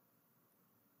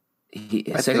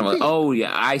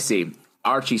yeah, I see.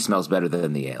 Archie smells better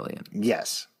than the alien.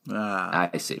 Yes.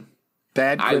 I see.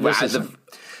 Bad criticism.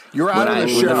 You're out of the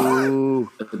show.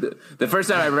 The first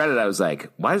time I read it, I was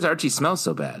like, why does Archie smell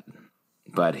so bad?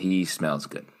 But he smells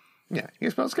good. Yeah, he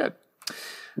smells good.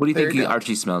 What do you think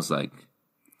Archie smells like?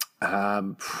 He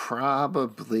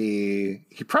probably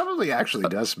actually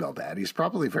does smell bad. He's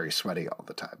probably very sweaty all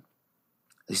the time.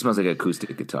 He smells like an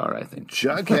acoustic guitar, I think.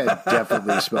 Jughead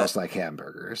definitely smells like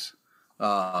hamburgers.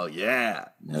 Oh, yeah.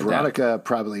 No Veronica doubt.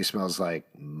 probably smells like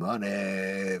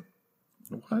money.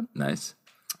 What? Nice.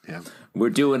 Yeah.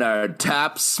 We're doing our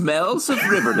top smells of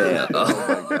Riverdale. Oh,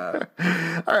 my God.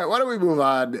 All right, why don't we move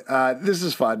on? This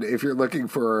is fun. If you're looking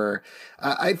for,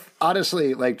 I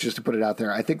honestly, like, just to put it out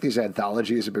there, I think these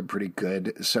anthologies have been pretty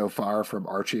good so far from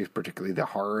Archie, particularly the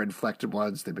horror-inflected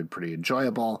ones. They've been pretty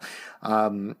enjoyable.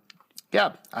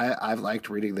 Yeah, I've liked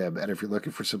reading them. And if you're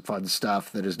looking for some fun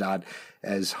stuff that is not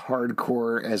as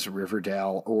hardcore as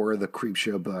Riverdale or the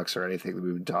Creepshow books or anything that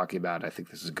we've been talking about, I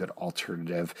think this is a good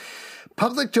alternative.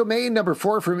 Public Domain number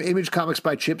 4 from Image Comics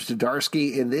by Chip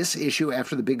Zdarsky. In this issue,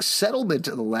 after the big settlement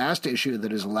of the last issue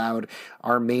that has allowed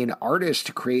our main artist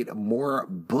to create more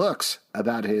books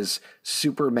about his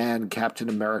Superman, Captain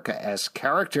America-esque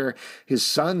character, his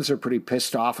sons are pretty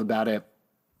pissed off about it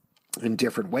in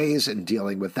different ways and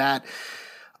dealing with that.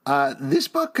 This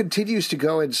book continues to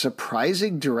go in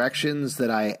surprising directions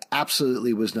that I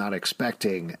absolutely was not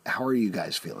expecting. How are you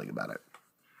guys feeling about it?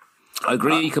 I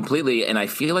agree completely, and I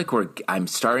feel like I'm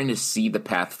starting to see the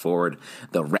path forward,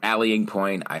 the rallying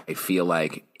point. I feel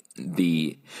like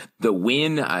the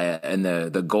win and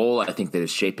the goal I think that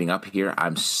is shaping up here,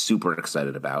 I'm super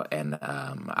excited about. And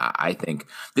I think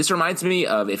this reminds me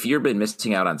of, if you've been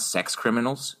missing out on Sex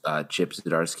Criminals, Chip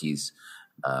Zdarsky's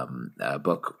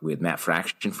book with Matt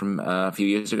Fraction from a few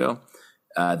years ago.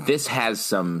 This has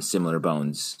some similar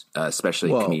bones,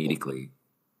 especially comedically.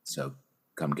 So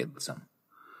come get some.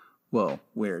 Whoa,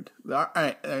 weird. All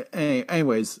right,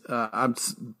 anyways, I'm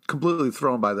completely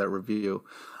thrown by that review.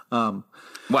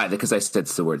 Why? Because I said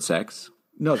the word sex?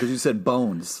 No, because you said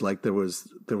bones. Like there was.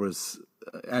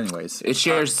 Anyways, it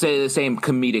shares the same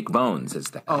comedic bones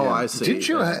as that. Oh, yeah. I see. Didn't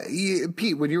you,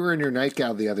 Pete? When you were in your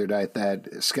nightgown the other night,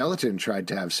 that skeleton tried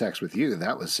to have sex with you.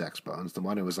 That was Sex Bones. The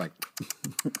one who was like,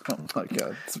 "Oh my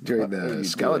God!" during the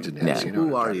skeleton hits. Yeah. You know,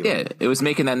 who are you? Yeah, it was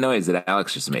making that noise that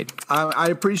Alex just made. I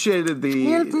appreciated the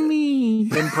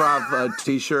improv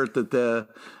T-shirt that the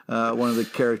one of the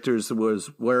characters was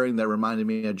wearing that reminded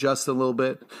me of Justin a little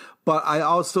bit. But I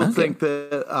also think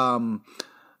that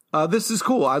this is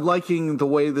cool. I'm liking the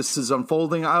way this is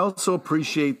unfolding. I also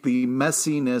appreciate the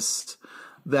messiness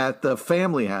that the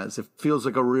family has. It feels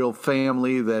like a real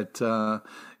family that,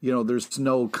 there's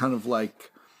no kind of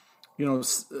like,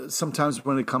 sometimes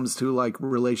when it comes to like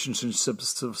relationships,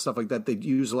 stuff like that, they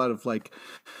use a lot of like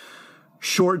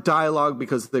short dialogue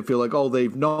because they feel like,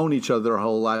 they've known each other their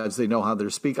whole lives. They know how they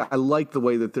speak. I like the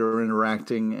way that they're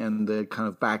interacting and the kind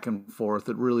of back and forth.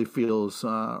 It really feels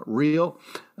real.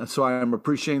 And so I am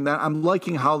appreciating that. I'm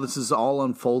liking how this is all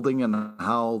unfolding and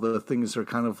how the things are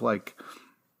kind of like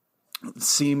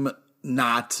seem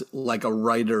not like a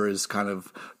writer is kind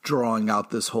of drawing out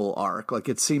this whole arc. Like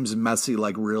it seems messy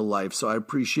like real life. So I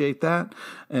appreciate that.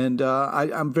 And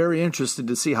I'm very interested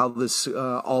to see how this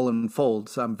all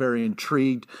unfolds. I'm very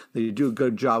intrigued. They do a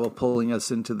good job of pulling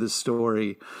us into this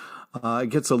story. It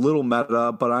gets a little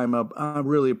meta, but I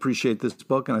really appreciate this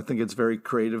book, and I think it's very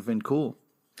creative and cool.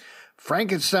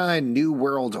 Frankenstein, New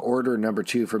World Order number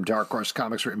 2 from Dark Horse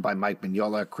Comics, written by Mike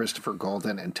Mignola, Christopher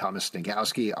Golden, and Thomas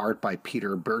Nagowski, art by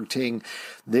Peter Bergting.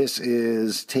 This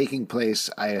is taking place,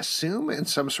 I assume, in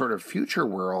some sort of future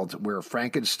world where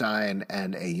Frankenstein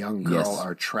and a young girl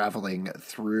are traveling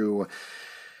through,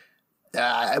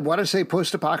 I want to say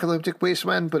post-apocalyptic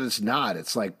wasteland, but it's not.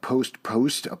 It's like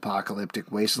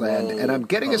post-apocalyptic wasteland. And I'm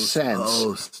getting a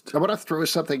sense. I want to throw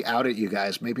something out at you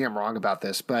guys. Maybe I'm wrong about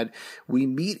this, but we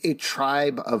meet a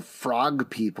tribe of frog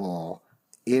people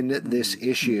in this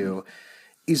issue.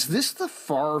 Is this the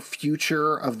far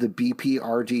future of the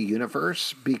BPRD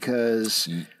universe? Because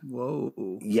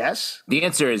Whoa. yes? The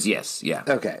answer is yes. Yeah.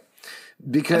 Okay.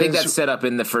 Because I think that's set up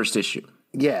in the first issue.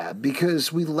 yeah,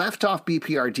 because we left off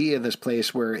BPRD in this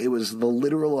place where it was the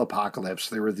literal apocalypse.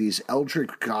 There were these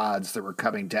eldritch gods that were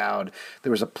coming down.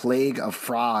 There was a plague of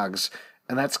frogs,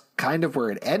 and that's kind of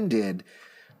where it ended.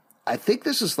 I think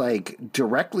this is like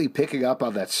directly picking up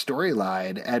on that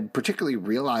storyline, and particularly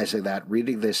realizing that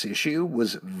reading this issue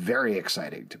was very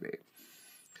exciting to me.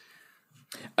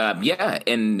 Yeah,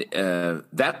 and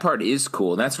that part is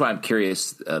cool. And that's why I'm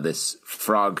curious, this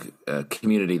frog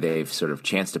community they've sort of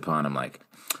chanced upon. I'm like,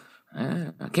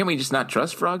 can't we just not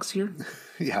trust frogs here?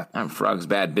 Yeah. Frogs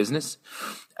bad business.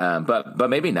 But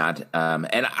maybe not.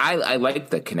 And I like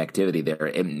the connectivity there.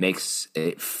 It makes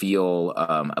it feel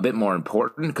a bit more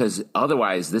important, because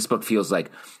otherwise this book feels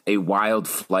like a wild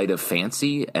flight of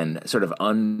fancy and sort of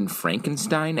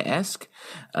un-Frankenstein-esque,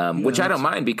 which I don't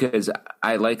mind, because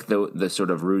I like the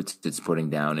sort of roots it's putting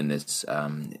down in this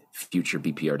future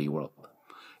BPRD world.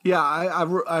 Yeah,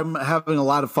 I'm having a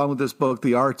lot of fun with this book.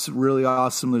 The art's really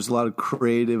awesome. There's a lot of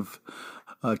creative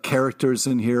characters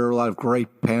in here, a lot of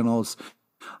great panels.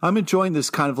 I'm enjoying this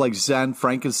kind of like Zen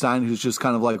Frankenstein who's just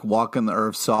kind of like walking the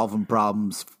earth, solving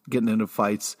problems, getting into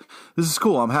fights. This is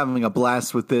cool. I'm having a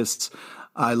blast with this.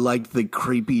 I liked the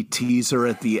creepy teaser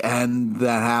at the end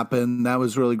that happened. That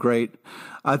was really great.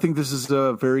 I think this is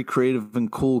a very creative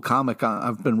and cool comic.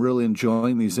 I've been really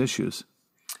enjoying these issues.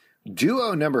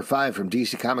 Duo number 5 from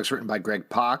DC Comics, written by Greg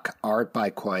Pak, art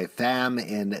by Khoi Pham.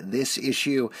 In this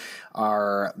issue,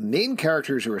 our main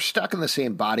characters who are stuck in the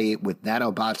same body with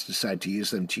nanobots decide to use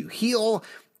them to heal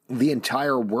the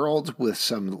entire world with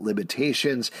some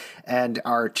limitations, and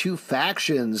our two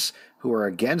factions who are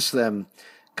against them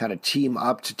kind of team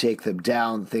up to take them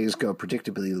down. Things go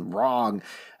predictably wrong.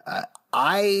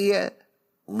 I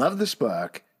love this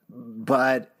book,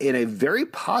 but in a very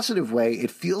positive way. It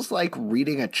feels like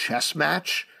reading a chess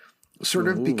match, sort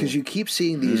of, because you keep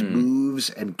seeing these moves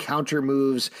and counter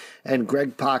moves. And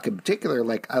Greg Pak in particular,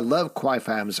 like, I love Khoi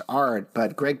Pham's art,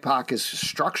 but Greg Pak is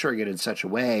structuring it in such a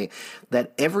way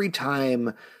that every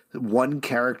time one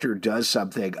character does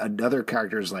something, another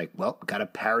character is like, well, got to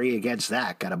parry against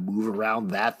that, got to move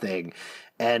around that thing.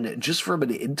 And just from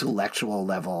an intellectual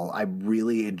level, I'm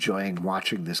really enjoying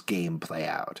watching this game play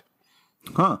out.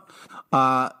 Huh.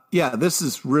 Yeah, this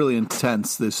is really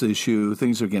intense, this issue.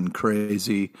 Things are getting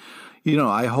crazy. You know,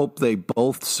 I hope they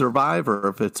both survive, or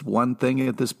if it's one thing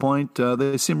at this point,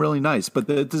 they seem really nice. But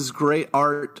this is great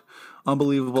art,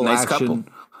 unbelievable nice action,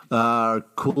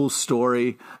 cool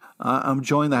story. I'm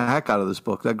enjoying the heck out of this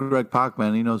book. That Greg Pak,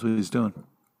 man, he knows what he's doing.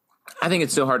 I think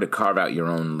it's so hard to carve out your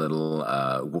own little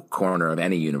corner of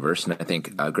any universe, and I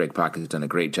think Greg Pak has done a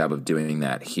great job of doing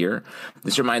that here.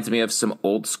 This reminds me of some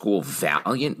old school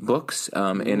Valiant books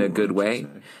in a good way.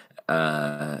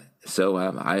 So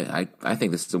I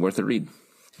think this is worth a read.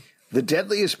 The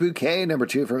Deadliest Bouquet, number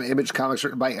 2 from Image Comics,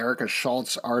 written by Erica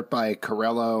Schultz, art by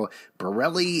Corello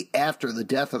Borelli. After the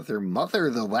death of their mother,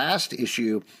 the last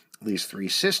issue, these 3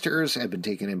 sisters have been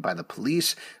taken in by the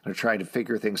police and are trying to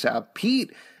figure things out.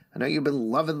 Pete, I know you've been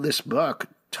loving this book.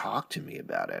 Talk to me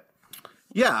about it.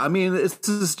 Yeah, I mean, this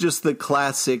is just the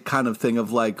classic kind of thing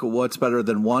of like, what's better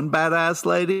than one badass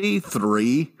lady?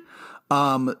 3.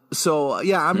 So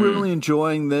yeah, I'm really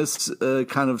enjoying this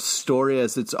kind of story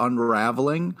as it's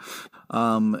unraveling.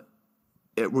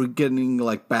 We're getting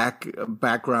like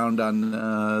background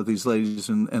on these ladies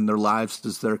and their lives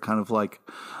as they're kind of like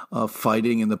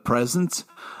fighting in the present.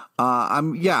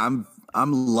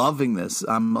 I'm loving this.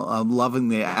 I'm loving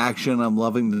the action. I'm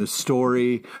loving the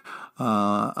story.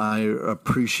 I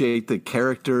appreciate the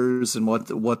characters and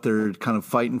what they're kind of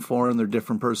fighting for and their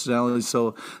different personalities.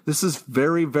 So this is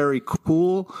very, very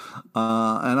cool.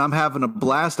 And I'm having a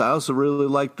blast. I also really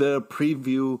like the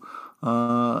preview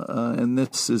in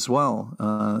this as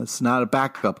well. It's not a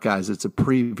backup, guys. It's a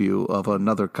preview of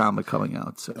another comic coming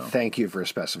out. So Thank you for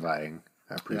specifying.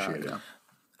 I appreciate it.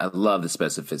 I love the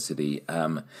specificity.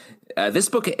 This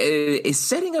book is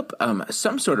setting up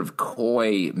some sort of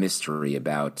coy mystery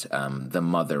about the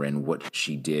mother and what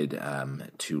she did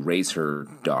to raise her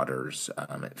daughters.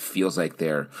 It feels like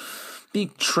they're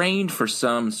being trained for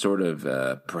some sort of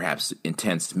perhaps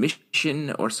intense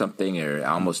mission or something, or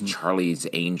almost Charlie's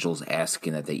Angels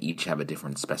asking that they each have a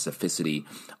different specificity,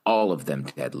 all of them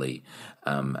deadly.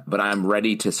 But I'm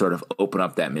ready to sort of open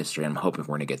up that mystery, and I'm hoping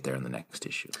we're going to get there in the next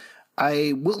issue.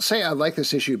 I will say I like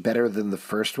this issue better than the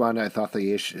first one. I thought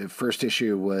the first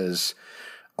issue was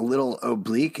a little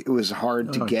oblique. It was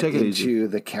hard to get into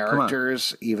the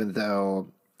characters, even though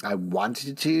I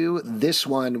wanted to. This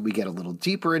one, we get a little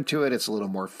deeper into it. It's a little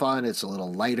more fun. It's a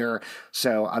little lighter.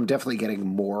 So I'm definitely getting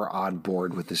more on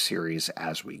board with the series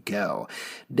as we go.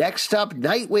 Next up,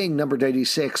 Nightwing number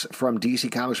 96 from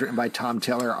DC Comics, written by Tom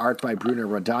Taylor, art by Bruno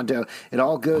Redondo. It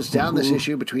all goes down this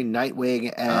issue between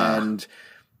Nightwing and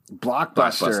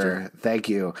Blockbuster. Thank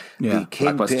you. Yeah. The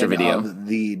kingpin of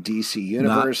the DC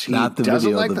universe. Not he the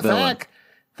doesn't video, like the the villain. fact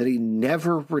that he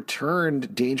never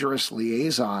returned Dangerous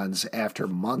Liaisons after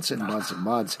months and months and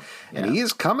months. And he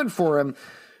is coming for him.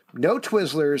 No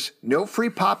Twizzlers, no free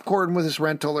popcorn with his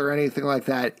rental or anything like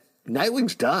that.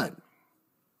 Nightwing's done.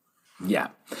 Yeah.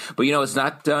 But, it's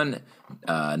not done.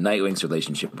 Nightwing's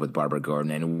relationship with Barbara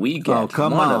Gordon, and we get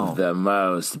one of the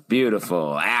most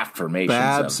beautiful affirmations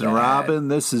Babs of and that. Robin.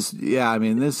 This is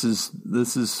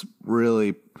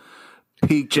really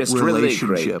peak Just really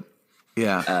relationship.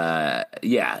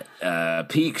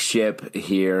 Peak ship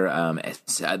here.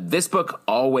 This book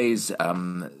always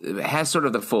has sort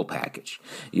of the full package.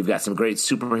 You've got some great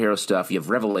superhero stuff. You have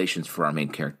revelations for our main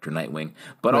character, Nightwing,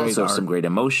 but also some great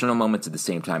emotional moments at the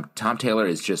same time. Tom Taylor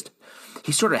is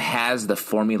he sort of has the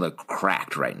formula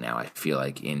cracked right now, I feel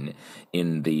like, in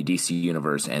the DC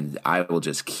universe, and I will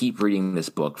just keep reading this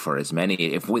book for as many.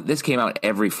 If this came out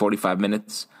every 45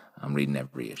 minutes, I'm reading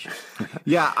every issue.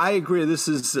 Yeah, I agree. This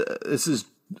is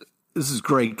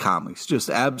great comics, just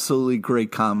absolutely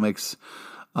great comics.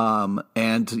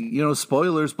 And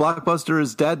spoilers: Blockbuster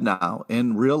is dead now.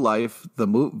 In real life, the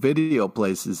video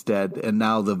place is dead, and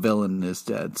now the villain is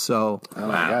dead. So, Oh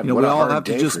my God, we all have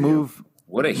to just move.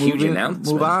 What a huge announcement!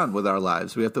 Move on with our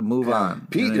lives. We have to move on.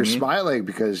 Pete, you're smiling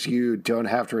because you don't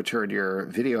have to return your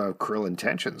video of Cruel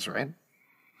Intentions, right?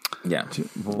 Yeah.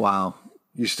 Wow.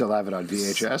 You still have it on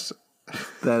VHS?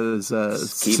 That is a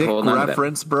keep sick holding on to that.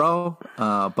 reference, bro.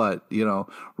 But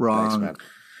wrong. Thanks, man.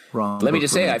 Wrong. Let me book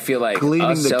just for say, me. I feel like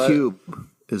Cleaning the Cube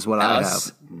is what I us-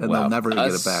 have, and well, they'll never get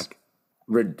it us- back.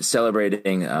 We're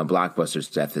celebrating Blockbuster's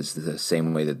death is the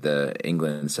same way that the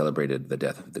England celebrated the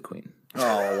death of the Queen.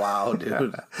 Oh wow, dude! We're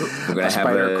going to have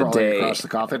Spider a crawling day. across the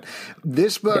coffin.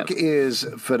 This book is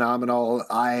phenomenal.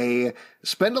 I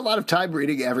spend a lot of time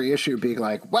reading every issue being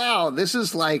like, wow, this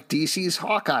is like DC's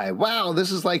Hawkeye. Wow,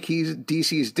 this is like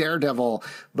DC's Daredevil.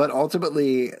 But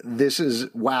ultimately, this is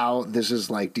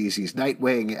like DC's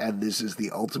Nightwing, and this is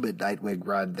the ultimate Nightwing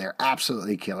run. They're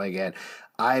absolutely killing it.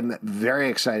 I'm very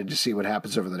excited to see what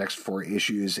happens over the next 4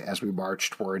 issues as we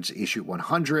march towards issue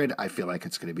 100. I feel like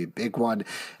it's going to be a big one.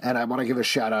 And I want to give a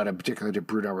shout out in particular to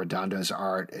Bruno Redondo's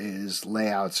art. His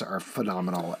layouts are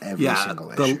phenomenal every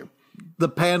single issue. The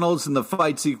panels and the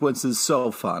fight sequence is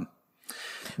so fun.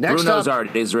 Next Bruno's up,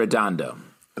 art is Redondo.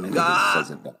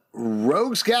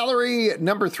 Rogues Gallery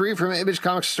number 3 from Image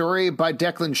Comics, story by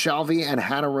Declan Shalvey and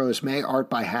Hannah Rose May, art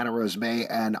by Hannah Rose May,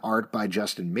 and art by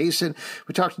Justin Mason.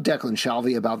 We talked to Declan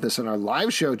Shalvey about this on our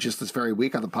live show just this very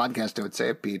week on the podcast. Don't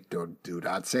say it, Pete. Do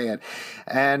not say it.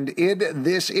 And in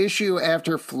this issue,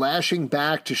 after flashing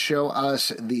back to show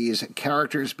us these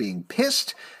characters being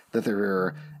pissed that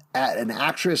they're an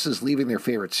actress is leaving their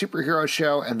favorite superhero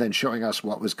show and then showing us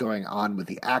what was going on with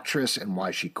the actress and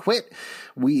why she quit.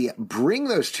 We bring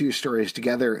those two stories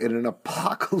together in an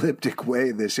apocalyptic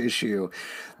way this issue.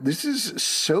 This is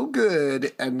so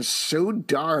good and so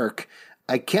dark.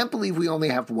 I can't believe we only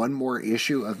have one more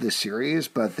issue of this series,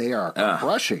 but they are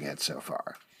crushing it so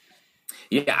far.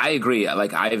 Yeah, I agree.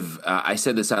 Like I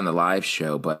said this on the live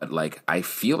show, but like I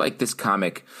feel like this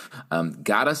comic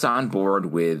got us on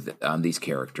board with these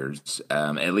characters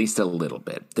at least a little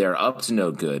bit. They're up to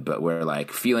no good, but we're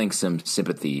like feeling some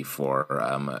sympathy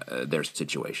for their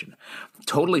situation.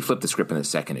 Totally flipped the script in the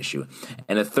second issue,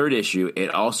 and the third issue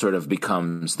it all sort of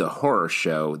becomes the horror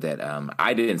show that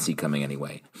I didn't see coming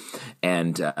anyway,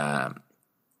 and.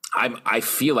 I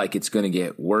feel like it's going to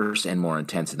get worse and more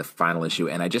intense in the final issue,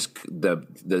 and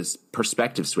the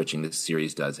perspective switching this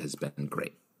series does has been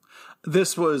great.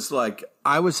 This was like,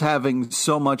 I was having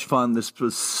so much fun. This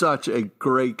was such a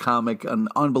great comic, an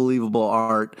unbelievable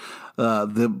art.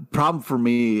 The problem for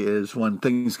me is when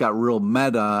things got real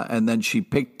meta and then she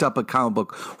picked up a comic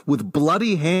book with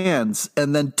bloody hands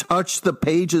and then touched the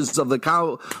pages of the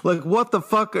comic. Like, what the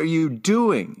fuck are you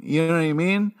doing? You know what I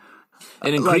mean?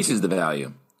 It increases the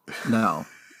value. No,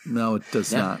 it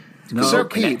does not. No. So,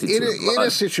 connected Pete, to in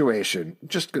a situation,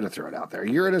 just going to throw it out there,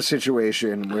 you're in a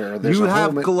situation where there's You a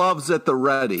have home, gloves at the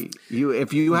ready.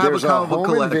 If you have there's a comic book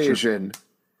home collection, invasion.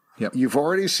 Yep. You've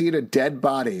already seen a dead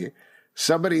body.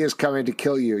 Somebody is coming to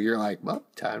kill you. You're like, well,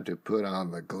 time to put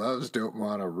on the gloves. Don't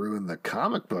want to ruin the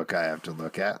comic book I have to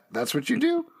look at. That's what you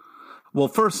do. well,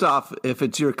 first off, if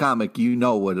it's your comic, you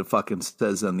know what it fucking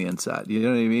says on the inside. You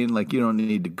know what I mean? Like, you don't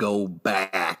need to go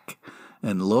back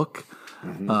and look.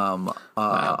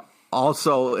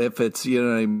 Also, if it's, you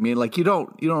know what I mean, like you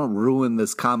don't ruin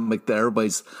this comic that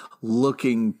everybody's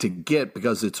looking to get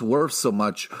because it's worth so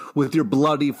much with your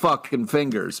bloody fucking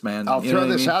fingers, man. I'll throw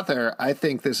this out there. I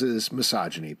think this is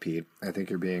misogyny, Pete. I think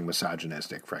you're being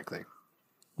misogynistic, frankly.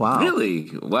 Wow. Really?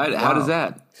 What? Wow. How does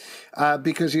that?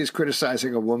 Because he's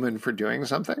criticizing a woman for doing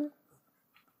something.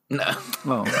 No,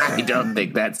 okay. I don't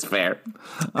think that's fair.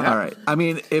 All right. I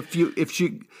mean, if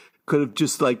she could have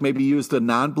just like maybe used a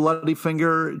non-bloody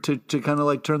finger to kind of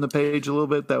like turn the page a little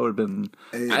bit, that would have been.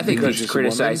 I think he's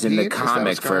criticizing the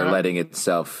comic for letting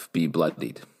itself be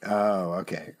bloodied. Oh,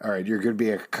 okay. All right. You're going to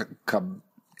be a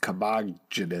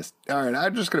homogenist. All right,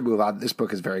 I'm just going to move on. This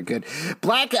book is very good.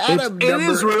 Black Adam. It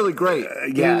is really great.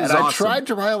 Yeah, and awesome. I tried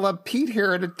to rile up Pete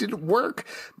here, and it didn't work.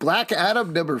 Black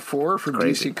Adam #4 from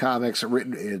DC Comics.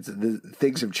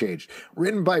 Things have changed.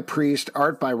 Written by Priest,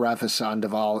 art by Rafa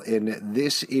Sandoval. In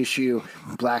this issue,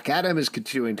 Black Adam is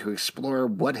continuing to explore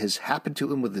what has happened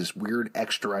to him with this weird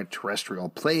extraterrestrial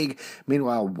plague.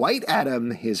 Meanwhile, White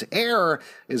Adam, his heir,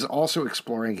 is also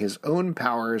exploring his own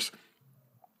powers.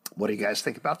 What do you guys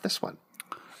think about this one?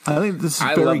 I think this is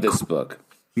I love this book.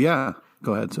 Yeah.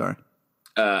 Go ahead. Sorry.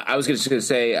 I was just going to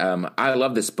say, I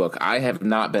love this book. I have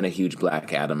not been a huge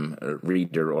Black Adam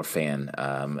reader or fan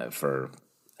for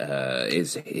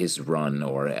his run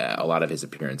or a lot of his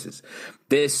appearances.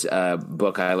 This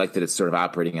book, I like that it's sort of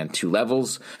operating on two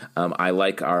levels. I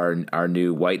like our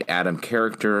new White Adam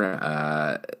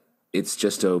character. It's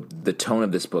just the tone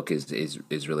of this book is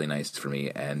really nice for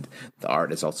me, and the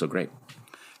art is also great.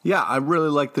 Yeah, I really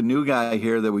like the new guy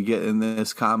here that we get in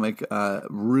this comic.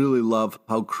 Really love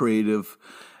how creative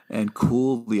and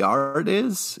cool the art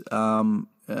is.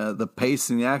 The pace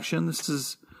and the action. This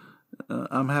is,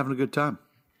 I'm having a good time.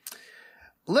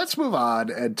 Let's move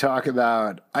on and talk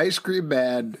about Ice Cream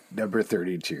Man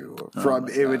 #32 from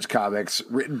Image Comics,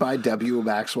 written by W.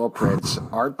 Maxwell Prince,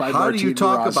 art by How Martin do you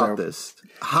talk Rosso, about this?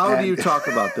 How do you talk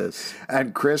about this?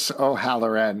 And Chris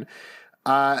O'Halloran.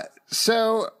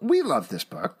 So we love this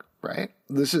book, right?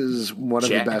 This is one of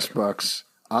the best books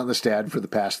on the stand for the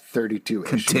past 32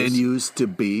 issues. Continues to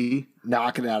be.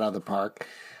 Knocking it out of the park.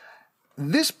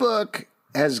 This book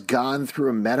has gone through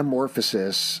a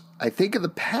metamorphosis, I think, in the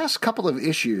past couple of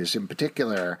issues in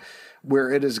particular, where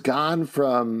it has gone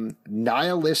from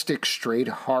nihilistic straight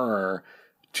horror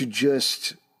to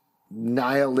just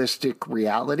nihilistic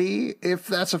reality, if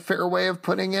that's a fair way of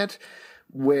putting it,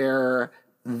 where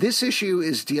this issue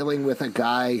is dealing with a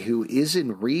guy who is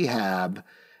in rehab,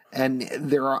 and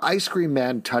there are Ice Cream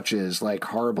Man touches like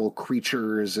horrible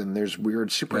creatures and there's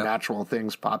weird supernatural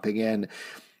things popping in,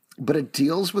 but it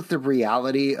deals with the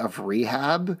reality of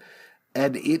rehab,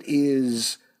 and it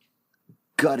is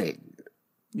gutting.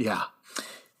 Yeah.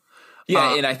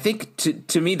 Yeah, and I think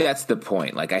to me that's the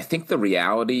point. Like, I think the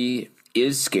reality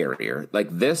is scarier. Like,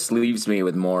 this leaves me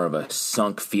with more of a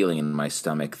sunk feeling in my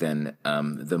stomach than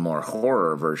the more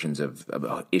horror versions of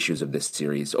issues of this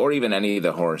series, or even any of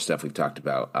the horror stuff we've talked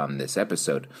about on this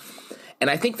episode. And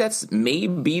I think that's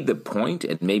maybe the point,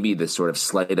 and maybe the sort of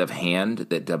sleight of hand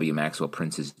that W. Maxwell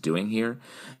Prince is doing here,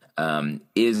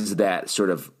 is that sort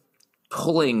of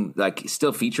pulling, like,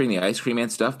 still featuring the Ice Cream Man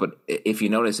stuff, but if you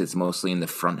notice, it's mostly in the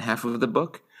front half of the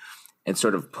book. And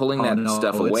sort of pulling that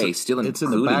stuff away, still including it. It's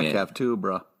in the back half too,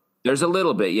 bro. There's a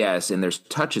little bit, yes, and there's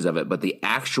touches of it, but the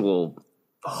actual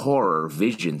horror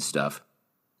vision stuff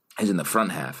is in the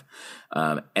front half.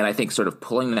 And I think sort of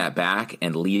pulling that back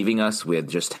and leaving us with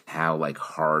just how like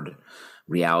hard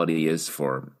reality is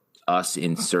for us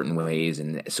in certain ways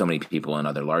and so many people in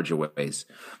other larger ways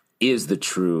is the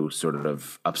true sort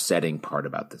of upsetting part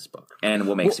about this book, and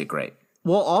what makes it great.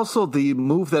 Well, also the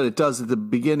move that it does at the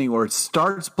beginning where it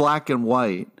starts black and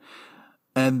white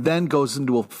and then goes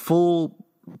into a full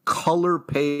color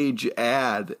page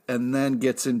ad and then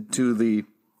gets into the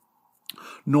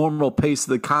normal pace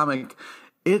of the comic,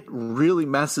 it really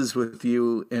messes with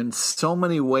you in so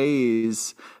many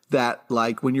ways that,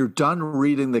 like, when you're done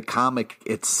reading the comic,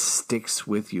 it sticks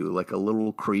with you like a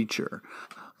little creature.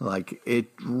 Like,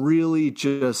 it really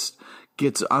just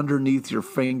gets underneath your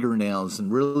fingernails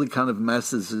and really kind of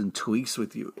messes and tweaks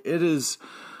with you. It is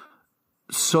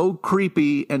so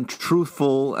creepy and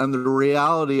truthful, and the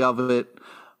reality of it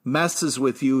messes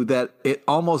with you that it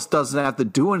almost doesn't have to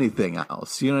do anything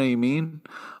else. You know what I mean?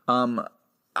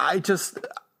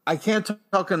 I can't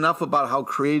talk enough about how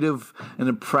creative and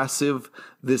impressive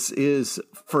this is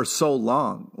for so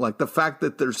long. Like, the fact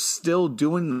that they're still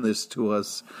doing this to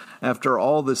us after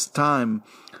all this time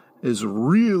is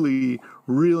really,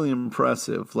 really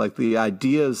impressive. Like, the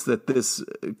ideas that this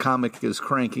comic is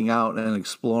cranking out and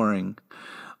exploring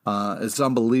It's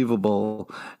unbelievable.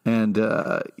 And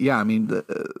yeah, I mean,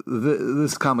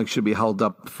 this comic should be held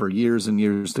up for years and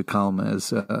years to come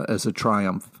as a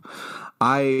triumph.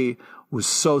 I was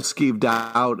so skeeved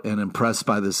out and impressed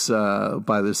by this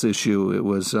issue.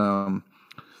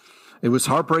 It was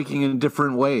heartbreaking in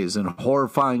different ways and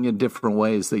horrifying in different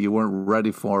ways that you weren't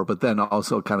ready for, but then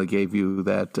also kind of gave you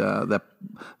that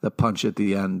punch at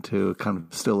the end to kind of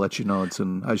still let you know it's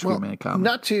an Ice Cream Man comic.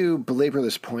 Not to belabor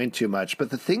this point too much, but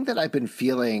the thing that I've been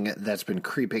feeling that's been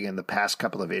creeping in the past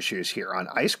couple of issues here on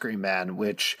Ice Cream Man,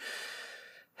 which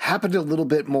happened a little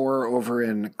bit more over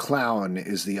in Clown,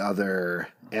 is the other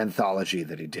anthology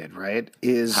that he did, right?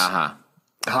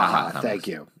 Thank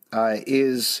you.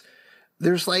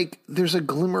 There's a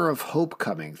glimmer of hope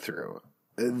coming through,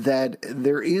 that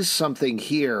there is something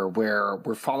here where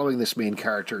we're following this main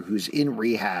character who's in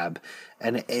rehab,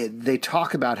 and they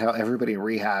talk about how everybody in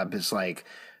rehab is like,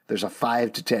 there's a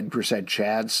 5 to 10%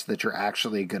 chance that you're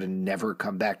actually going to never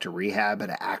come back to rehab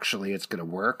and actually it's going to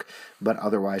work, but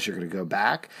otherwise you're going to go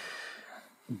back.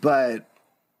 But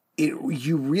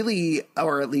you really,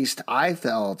 or at least I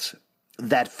felt,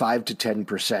 that 5 to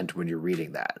 10% when you're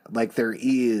reading that. Like there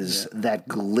is that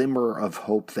glimmer of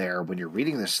hope there when you're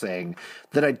reading this thing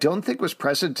that I don't think was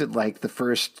present in like the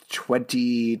first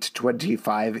 20 to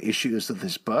 25 issues of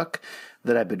this book,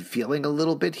 that I've been feeling a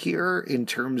little bit here in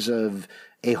terms of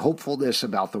a hopefulness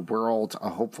about the world, a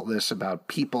hopefulness about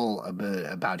people,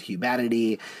 about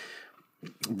humanity,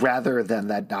 rather than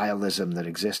that nihilism that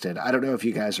existed. I don't know if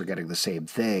you guys are getting the same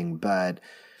thing, but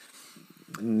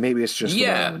maybe it's just the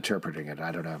way I'm interpreting it.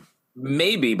 I don't know.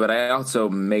 Maybe, but it also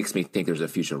makes me think there's a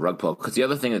future rug pull. Because the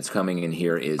other thing that's coming in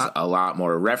here is a lot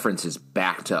more references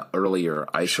back to earlier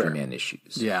Ice Cream Man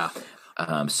issues. Yeah.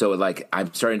 So, like,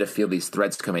 I'm starting to feel these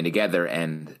threads coming together,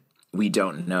 and we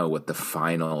don't know what the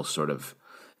final sort of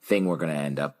thing we're going to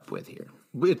end up with here.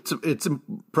 It's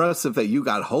impressive that you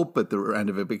got hope at the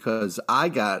end of it, because I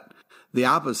got the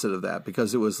opposite of that,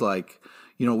 because it was like,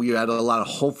 you know, we had a lot of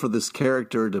hope for this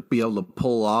character to be able to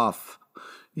pull off,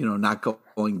 you know, not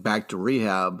going back to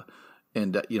rehab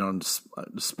and, you know,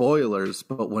 spoilers.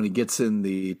 But when he gets in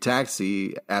the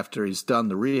taxi after he's done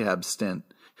the rehab stint,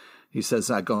 he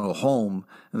says, I go home.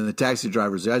 And then the taxi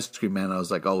driver's the Ice Cream Man. I was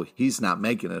like, oh, he's not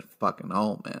making it fucking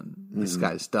home, man. This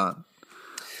guy's done.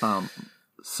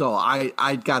 So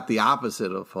I got the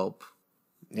opposite of hope.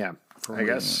 Yeah, I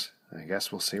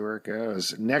guess we'll see where it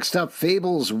goes. Next up,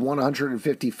 Fables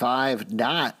 155,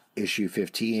 not issue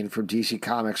 15 from DC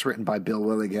Comics, written by Bill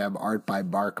Willingham, art by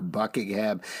Mark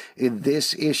Buckingham. In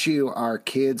this issue, our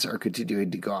kids are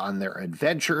continuing to go on their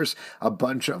adventures. A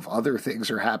bunch of other things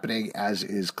are happening, as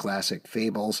is classic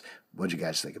Fables. What'd you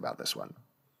guys think about this one?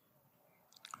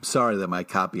 Sorry that my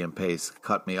copy and paste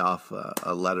cut me off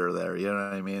a letter there. You know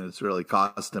what I mean? It's really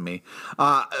costing me.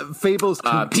 Fables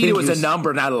continues. Pete, it was a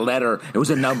number, not a letter. It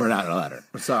was a number, not a letter.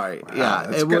 Sorry. Wow,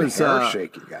 yeah, it was hair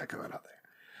shake you got going on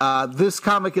there. This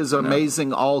comic is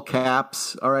amazing, all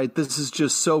caps. All right, this is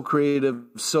just so creative,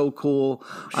 so cool.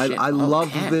 I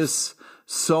love this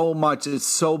so much. It's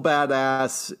so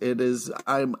badass. It is.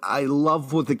 I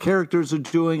love what the characters are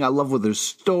doing. I love where their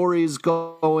stories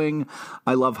going.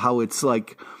 I love how it's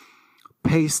like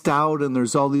paced out and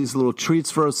there's all these little treats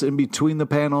for us in between the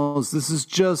panels. This is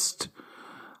just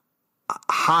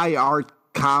high art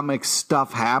comic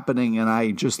stuff happening, and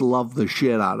I just love the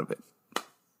shit out of it.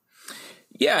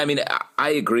 Yeah, I mean, I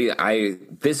agree.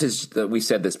 We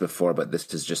said this before, but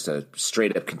this is just a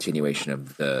straight up continuation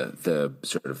of the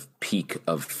sort of peak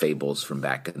of Fables from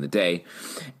back in the day.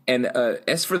 And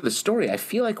as for the story, I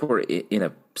feel like we're in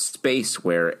a space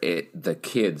where the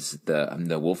kids, the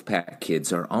Wolfpack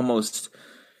kids, are almost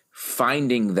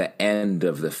finding the end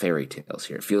of the fairy tales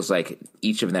here. It feels like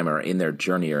each of them are in their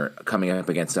journey or coming up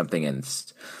against something and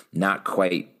it's not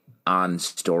quite on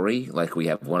story. Like we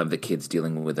have one of the kids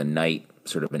dealing with a knight,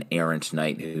 sort of an errant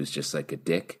knight who's just like a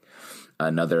dick.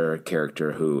 Another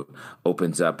character who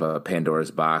opens up a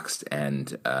Pandora's box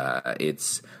and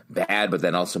it's bad, but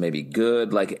then also maybe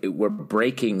good. Like we're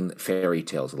breaking fairy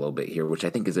tales a little bit here, which I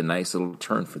think is a nice little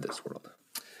turn for this world.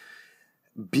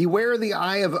 Beware the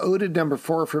Eye of Odin, number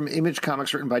 4 from Image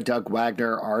Comics, written by Doug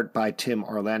Wagner, art by Tim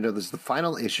Orlando. This is the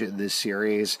final issue of this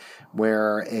series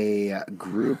where a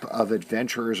group of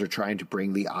adventurers are trying to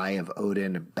bring the Eye of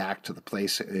Odin back to the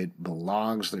place it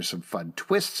belongs. There's some fun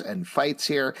twists and fights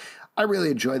here. I really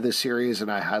enjoyed this series,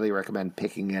 and I highly recommend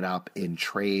picking it up in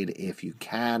trade if you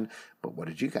can. But what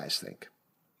did you guys think?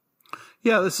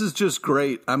 Yeah, this is just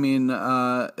great. I mean,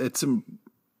 it's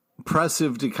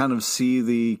impressive to kind of see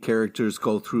the characters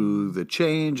go through the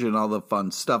change and all the fun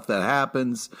stuff that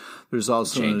happens. There's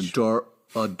also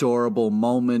adorable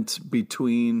moment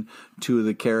between two of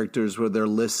the characters where they're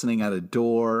listening at a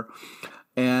door.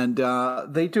 And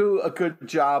they do a good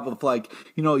job of, like,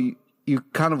 you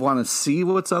kind of want to see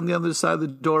what's on the other side of the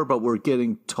door, but we're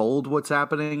getting told what's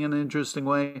happening in an interesting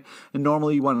way. And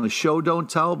normally you want to show, don't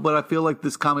tell, but I feel like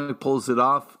this comic pulls it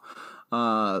off.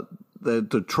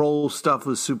 The troll stuff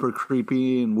was super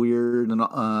creepy and weird, and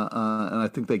I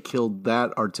think they killed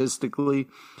that artistically.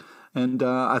 And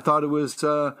I thought it was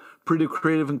pretty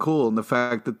creative and cool. And the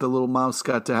fact that the little mouse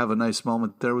got to have a nice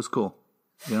moment there was cool.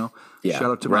 Shout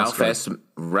out to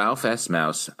Ralph S.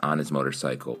 Mouse on his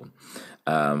motorcycle.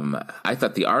 I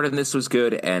thought the art in this was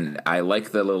good, and I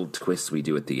like the little twists we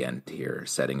do at the end here,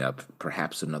 setting up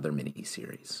perhaps another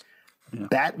mini-series. Yeah.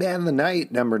 Batman the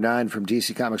Knight, number 9 from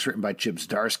DC Comics, written by Chip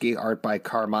Zdarsky, art by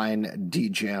Carmine Di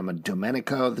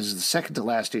Giandomenico. This is the second to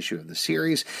last issue of the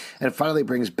series, and it finally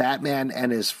brings Batman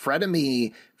and his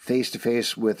frenemy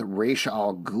face-to-face with Ra's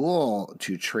al Ghul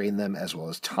to train them, as well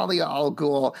as Talia al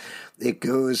Ghul. It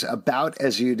goes about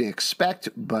as you'd expect,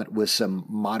 but with some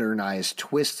modernized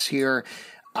twists here.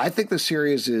 I think the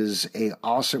series is an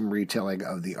awesome retelling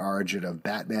of the origin of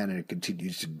Batman, and it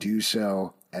continues to do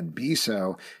so and be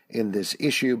so in this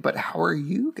issue. But how are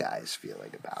you guys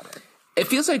feeling about it? It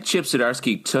feels like Chip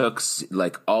Zdarsky took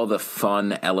like all the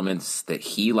fun elements that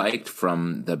he liked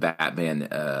from the Batman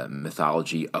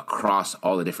mythology across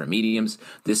all the different mediums.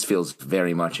 This feels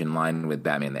very much in line with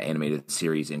Batman the Animated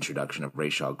Series introduction of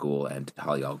Ra's al Ghul and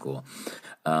Talia al Ghul,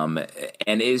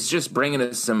 and is just bringing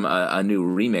us a new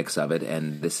remix of it.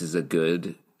 And this is a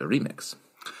good remix.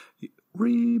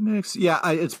 Yeah,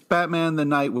 it's Batman the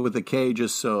Knight with a K,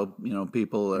 just so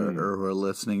people who are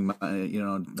listening.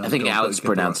 I think Alex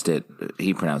pronounced it.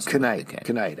 He pronounced it Knight.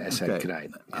 I said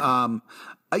Knight.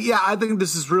 Yeah, I think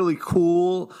this is really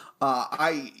cool.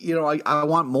 I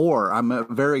want more.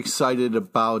 I'm very excited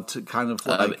about kind of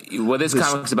like. This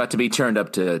comic's about to be turned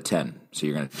up to 10, so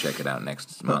you're going to check it out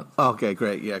next month. Okay,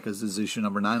 great. Yeah, because this is issue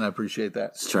number 9. I appreciate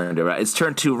that. It's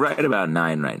turned to right about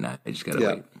 9 right now. I just got to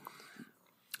wait.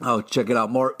 Oh, check it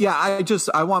out more. Yeah,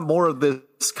 I want more of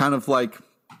this kind of like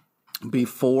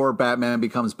before Batman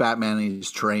becomes Batman and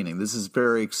he's training. This is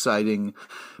very exciting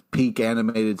peak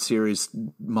animated series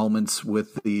moments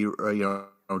with the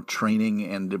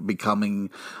training and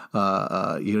becoming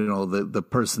the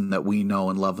person that we know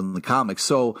and love in the comics.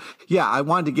 So yeah, I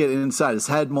wanted to get inside his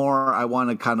head more. I want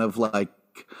to kind of like,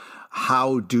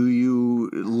 how do you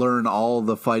learn all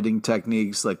the fighting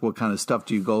techniques? Like, what kind of stuff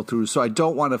do you go through? So I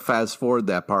don't want to fast forward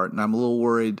that part, and I'm a little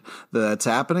worried that that's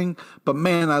happening. But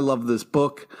man, I love this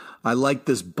book. I like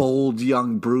this bold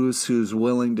young Bruce who's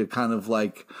willing to kind of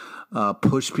like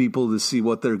push people to see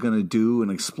what they're going to do and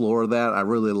explore that. I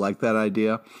really like that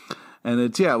idea. And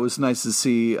it was nice to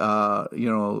see,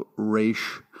 Ra's,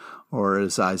 or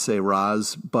as I say,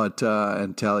 Raz,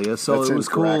 and Talia. So that's it was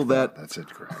cool that. That's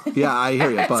incorrect. Yeah, I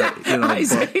hear you, but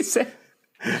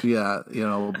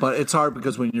but it's hard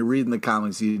because when you're reading the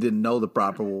comics, you didn't know the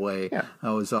proper way. Yeah.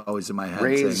 I was always in my head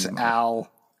Ra's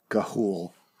al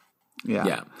Ghul.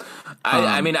 Yeah.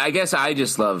 I mean, I guess I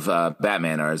just love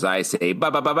Batman, or as I say,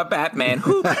 Batman.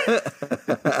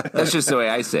 That's just the way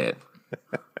I say it.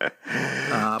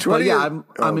 But yeah,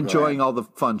 I'm enjoying all the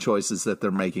fun choices that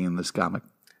they're making in this comic.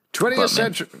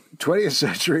 20th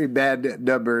Century Men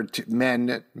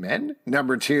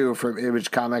number 2 from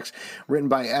Image Comics, written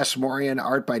by S. Morian,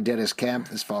 art by Dennis Kemp.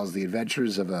 This follows the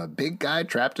adventures of a big guy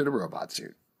trapped in a robot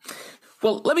suit.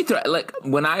 Well, let me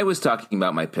when I was talking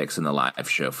about my picks in the live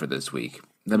show for this week,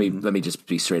 let me just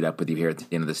be straight up with you here at the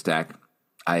end of the stack.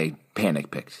 I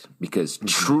panic picked because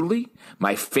truly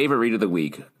my favorite read of the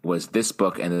week was this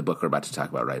book and the book we're about to talk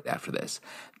about right after this.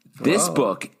 This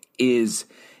book is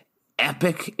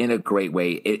epic in a great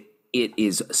way. It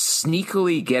is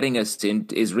sneakily getting us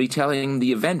is retelling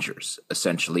the Avengers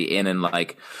essentially in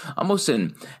like almost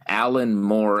an Alan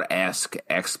Moore-esque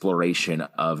exploration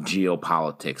of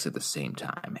geopolitics at the same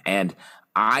time. And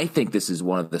I think this is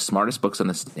one of the smartest books on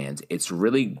the stands. It's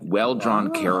really well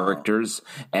drawn characters,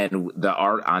 and the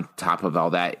art on top of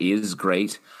all that is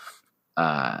great.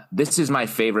 This is my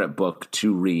favorite book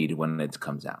to read when it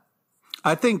comes out.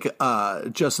 I think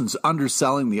Justin's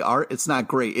underselling the art. It's not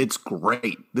great. It's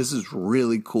great. This is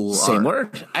really cool same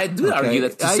art. Word. I do argue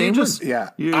that's the same word. Yeah.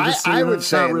 I would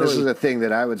say, this is the thing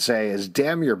that I would say is,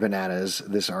 damn your bananas,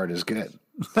 this art is good.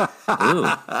 Ooh.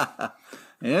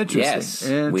 Interesting. Yes.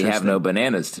 We have no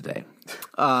bananas today.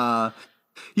 Yeah,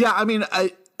 I mean,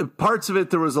 parts of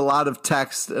it, there was a lot of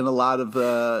text and a lot of,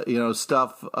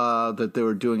 stuff that they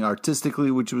were doing artistically,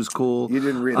 which was cool. You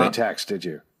didn't read the text, did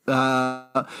you?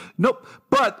 Nope.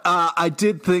 But I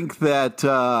did think that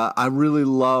I really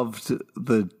loved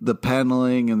the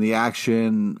paneling and the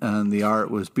action, and the art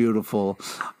was beautiful.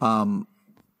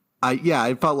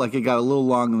 I felt like it got a little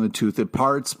long in the tooth at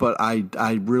parts, but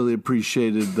I really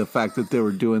appreciated the fact that they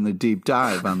were doing the deep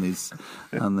dive on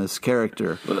this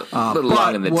character. A little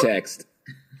long in the text.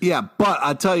 Yeah, but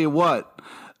I tell you what.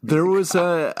 There was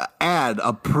a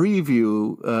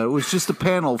preview. It was just a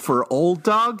panel for Old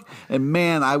Dog, and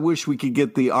man, I wish we could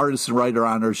get the artist and writer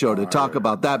on our show to talk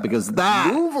about that, because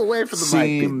that move away from the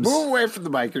mic. Move away from the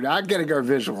mic. You're not getting our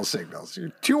visual signals.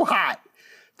 You're too hot.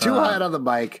 Too hot on the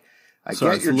mic. I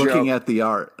get your joke. Looking at the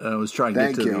art, and I was trying to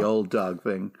get to the Old Dog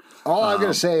thing. All I'm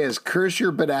going to say is, curse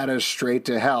your bananas straight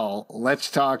to hell. Let's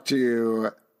talk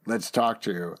to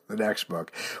the next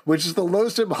book, which is The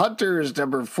Lonesome Hunters,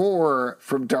 #4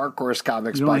 from Dark Horse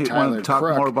Comics by Tyler want to talk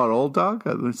Crook. more about Old Dog?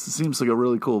 It seems like a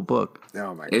really cool book.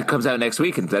 Oh my God. It comes out next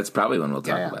week, and that's probably when we'll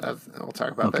talk about it. We'll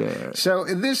talk about that. Right. So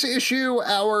in this issue,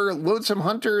 our Lonesome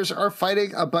Hunters are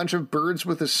fighting a bunch of birds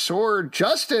with a sword.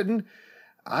 Justin,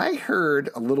 I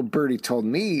heard a little birdie told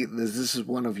me that this is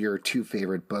one of your 2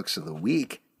 favorite books of the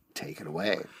week. Take it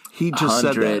away. He just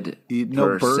said that. 100%.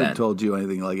 No bird told you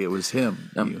anything, like it was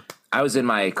him. I was in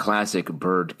my classic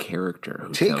bird character.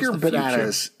 Who Take tells your the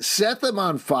bananas, future. set them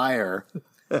on fire,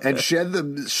 and shed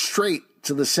them straight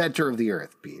to the center of the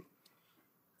earth, Pete.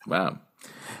 Wow.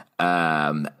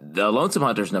 The Lonesome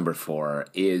Hunters #4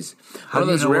 is How one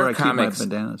do of you those know where rare I comics. keep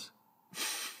my bananas?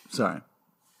 Sorry.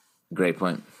 Great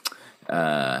point.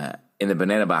 In the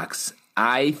banana box.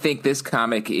 I think this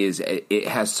comic it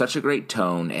has such a great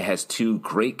tone. It has 2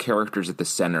 great characters at the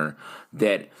center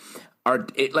that are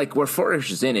we're 4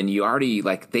 issues in, and you already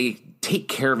they take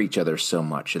care of each other so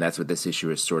much, and that's what this issue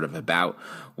is sort of about,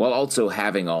 while also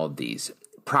having all of these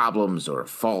problems or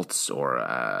faults or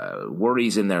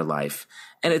worries in their life.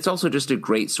 And it's also just a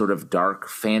great sort of dark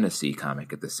fantasy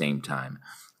comic at the same time.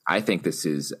 I think this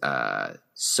is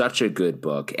such a good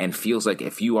book, and feels like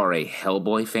if you are a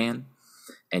Hellboy fan,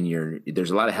 and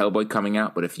there's a lot of Hellboy coming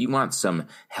out, but if you want some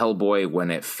Hellboy when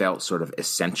it felt sort of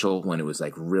essential, when it was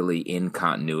really in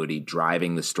continuity,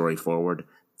 driving the story forward,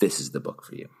 this is the book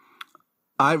for you.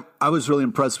 I was really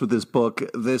impressed with this book.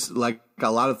 This, a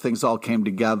lot of things all came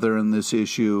together in this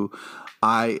issue.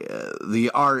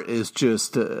 The art is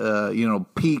just,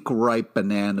 peak ripe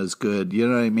bananas good. You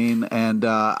know what I mean? And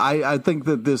I think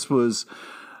that this was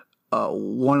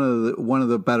one of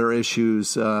the better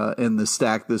issues in the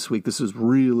stack this week. This is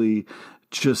really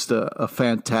just a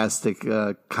fantastic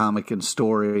comic and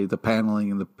story. The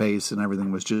paneling and the pace and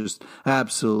everything was just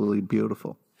absolutely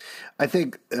beautiful. I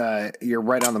think you're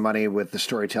right on the money with the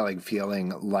storytelling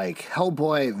feeling like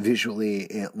Hellboy. Visually,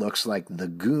 it looks like The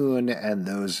Goon, and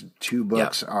those 2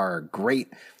 books are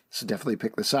great. So definitely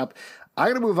pick this up. I'm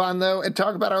going to move on, though, and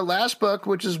talk about our last book,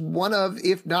 which is one of,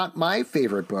 if not my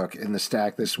favorite book in the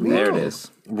stack this week. There it is.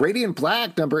 Radiant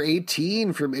Black,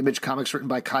 #18 from Image Comics, written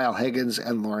by Kyle Higgins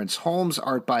and Lawrence Holmes,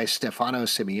 art by Stefano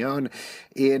Simeone.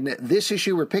 In this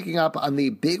issue, we're picking up on the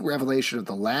big revelation of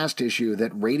the last issue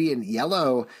that Radiant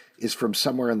Yellow is from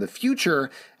somewhere in the future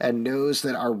and knows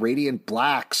that our Radiant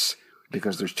Blacks,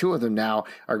 because there's 2 of them now,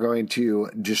 are going to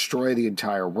destroy the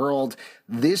entire world.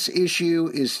 This issue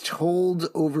is told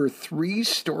over 3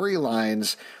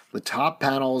 storylines. The top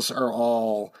panels are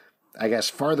all, I guess,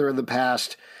 farther in the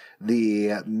past.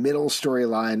 The middle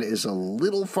storyline is a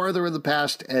little farther in the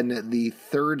past, and the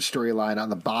third storyline on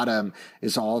the bottom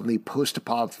is all in the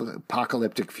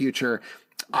post-apocalyptic future.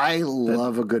 I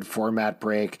love a good format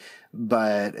break,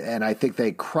 and I think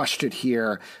they crushed it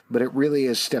here, but it really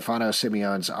is Stefano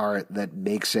Simeone's art that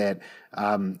makes it.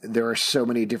 There are so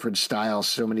many different styles,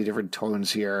 so many different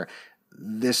tones here.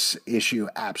 This issue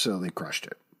absolutely crushed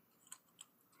it.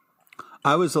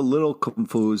 I was a little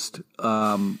confused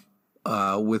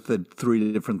with the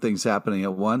 3 different things happening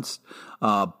at once,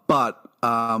 but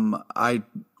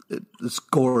it's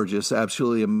gorgeous,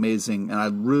 absolutely amazing, and I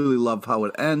really love how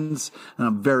it ends, and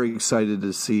I'm very excited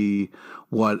to see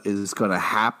what is going to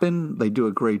happen. They do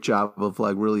a great job of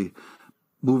really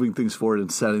moving things forward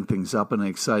and setting things up in an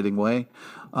exciting way.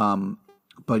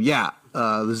 But yeah,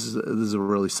 this is a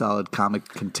really solid comic.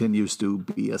 Continues to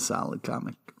be a solid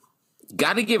comic.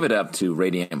 Got to give it up to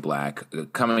Radiant Black,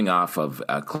 coming off of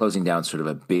closing down sort of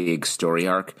a big story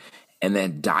arc, and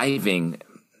then diving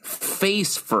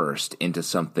face first into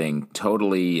something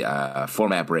totally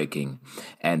format breaking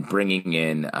and bringing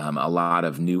in a lot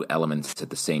of new elements at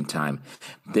the same time.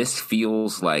 This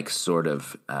feels like sort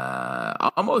of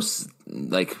almost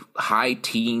like high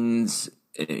teens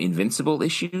Invincible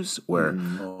issues, where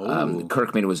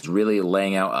Kirkman was really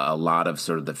laying out a lot of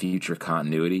sort of the future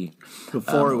continuity.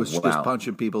 Before it was just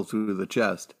punching people through the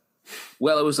chest.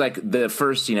 Well, it was like the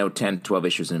first, 10, 12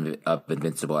 issues of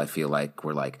Invincible, I feel like,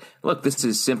 were like, look, this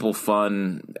is simple,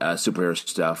 fun superhero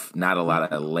stuff, not a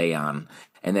lot of lay on.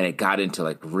 And then it got into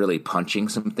like really punching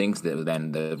some things that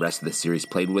then the rest of the series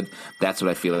played with. That's what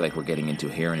I feel like we're getting into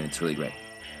here, and it's really great.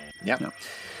 Yep.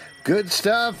 Good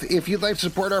stuff. If you'd like to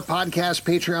support our podcast,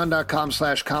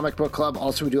 patreon.com/Comic Book Club.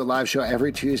 Also, we do a live show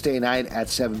every Tuesday night at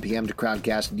 7 p.m. to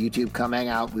Crowdcast and YouTube. Come hang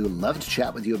out. We would love to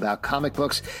chat with you about comic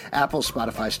books. Apple,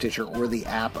 Spotify, Stitcher, or the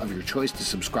app of your choice to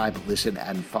subscribe, listen,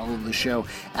 and follow the show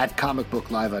at Comic Book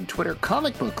Live on Twitter,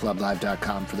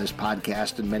 comicbookclublive.com for this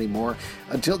podcast and many more.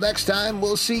 Until next time,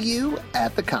 we'll see you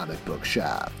at the comic book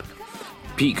shop.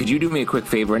 Pete, could you do me a quick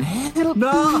favor and help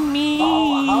me?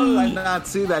 Oh, how did I not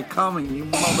see that coming? You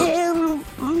mother...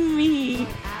 Help me.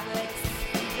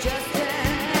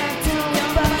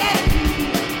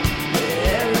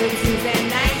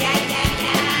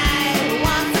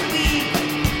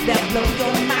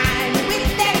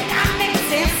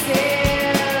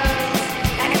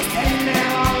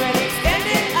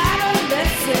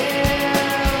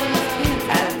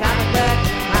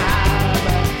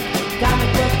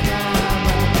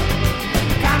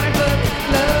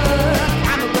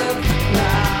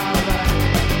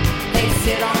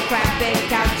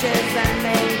 Couches and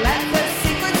they let the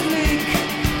secrets leak.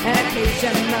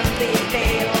 Occasionally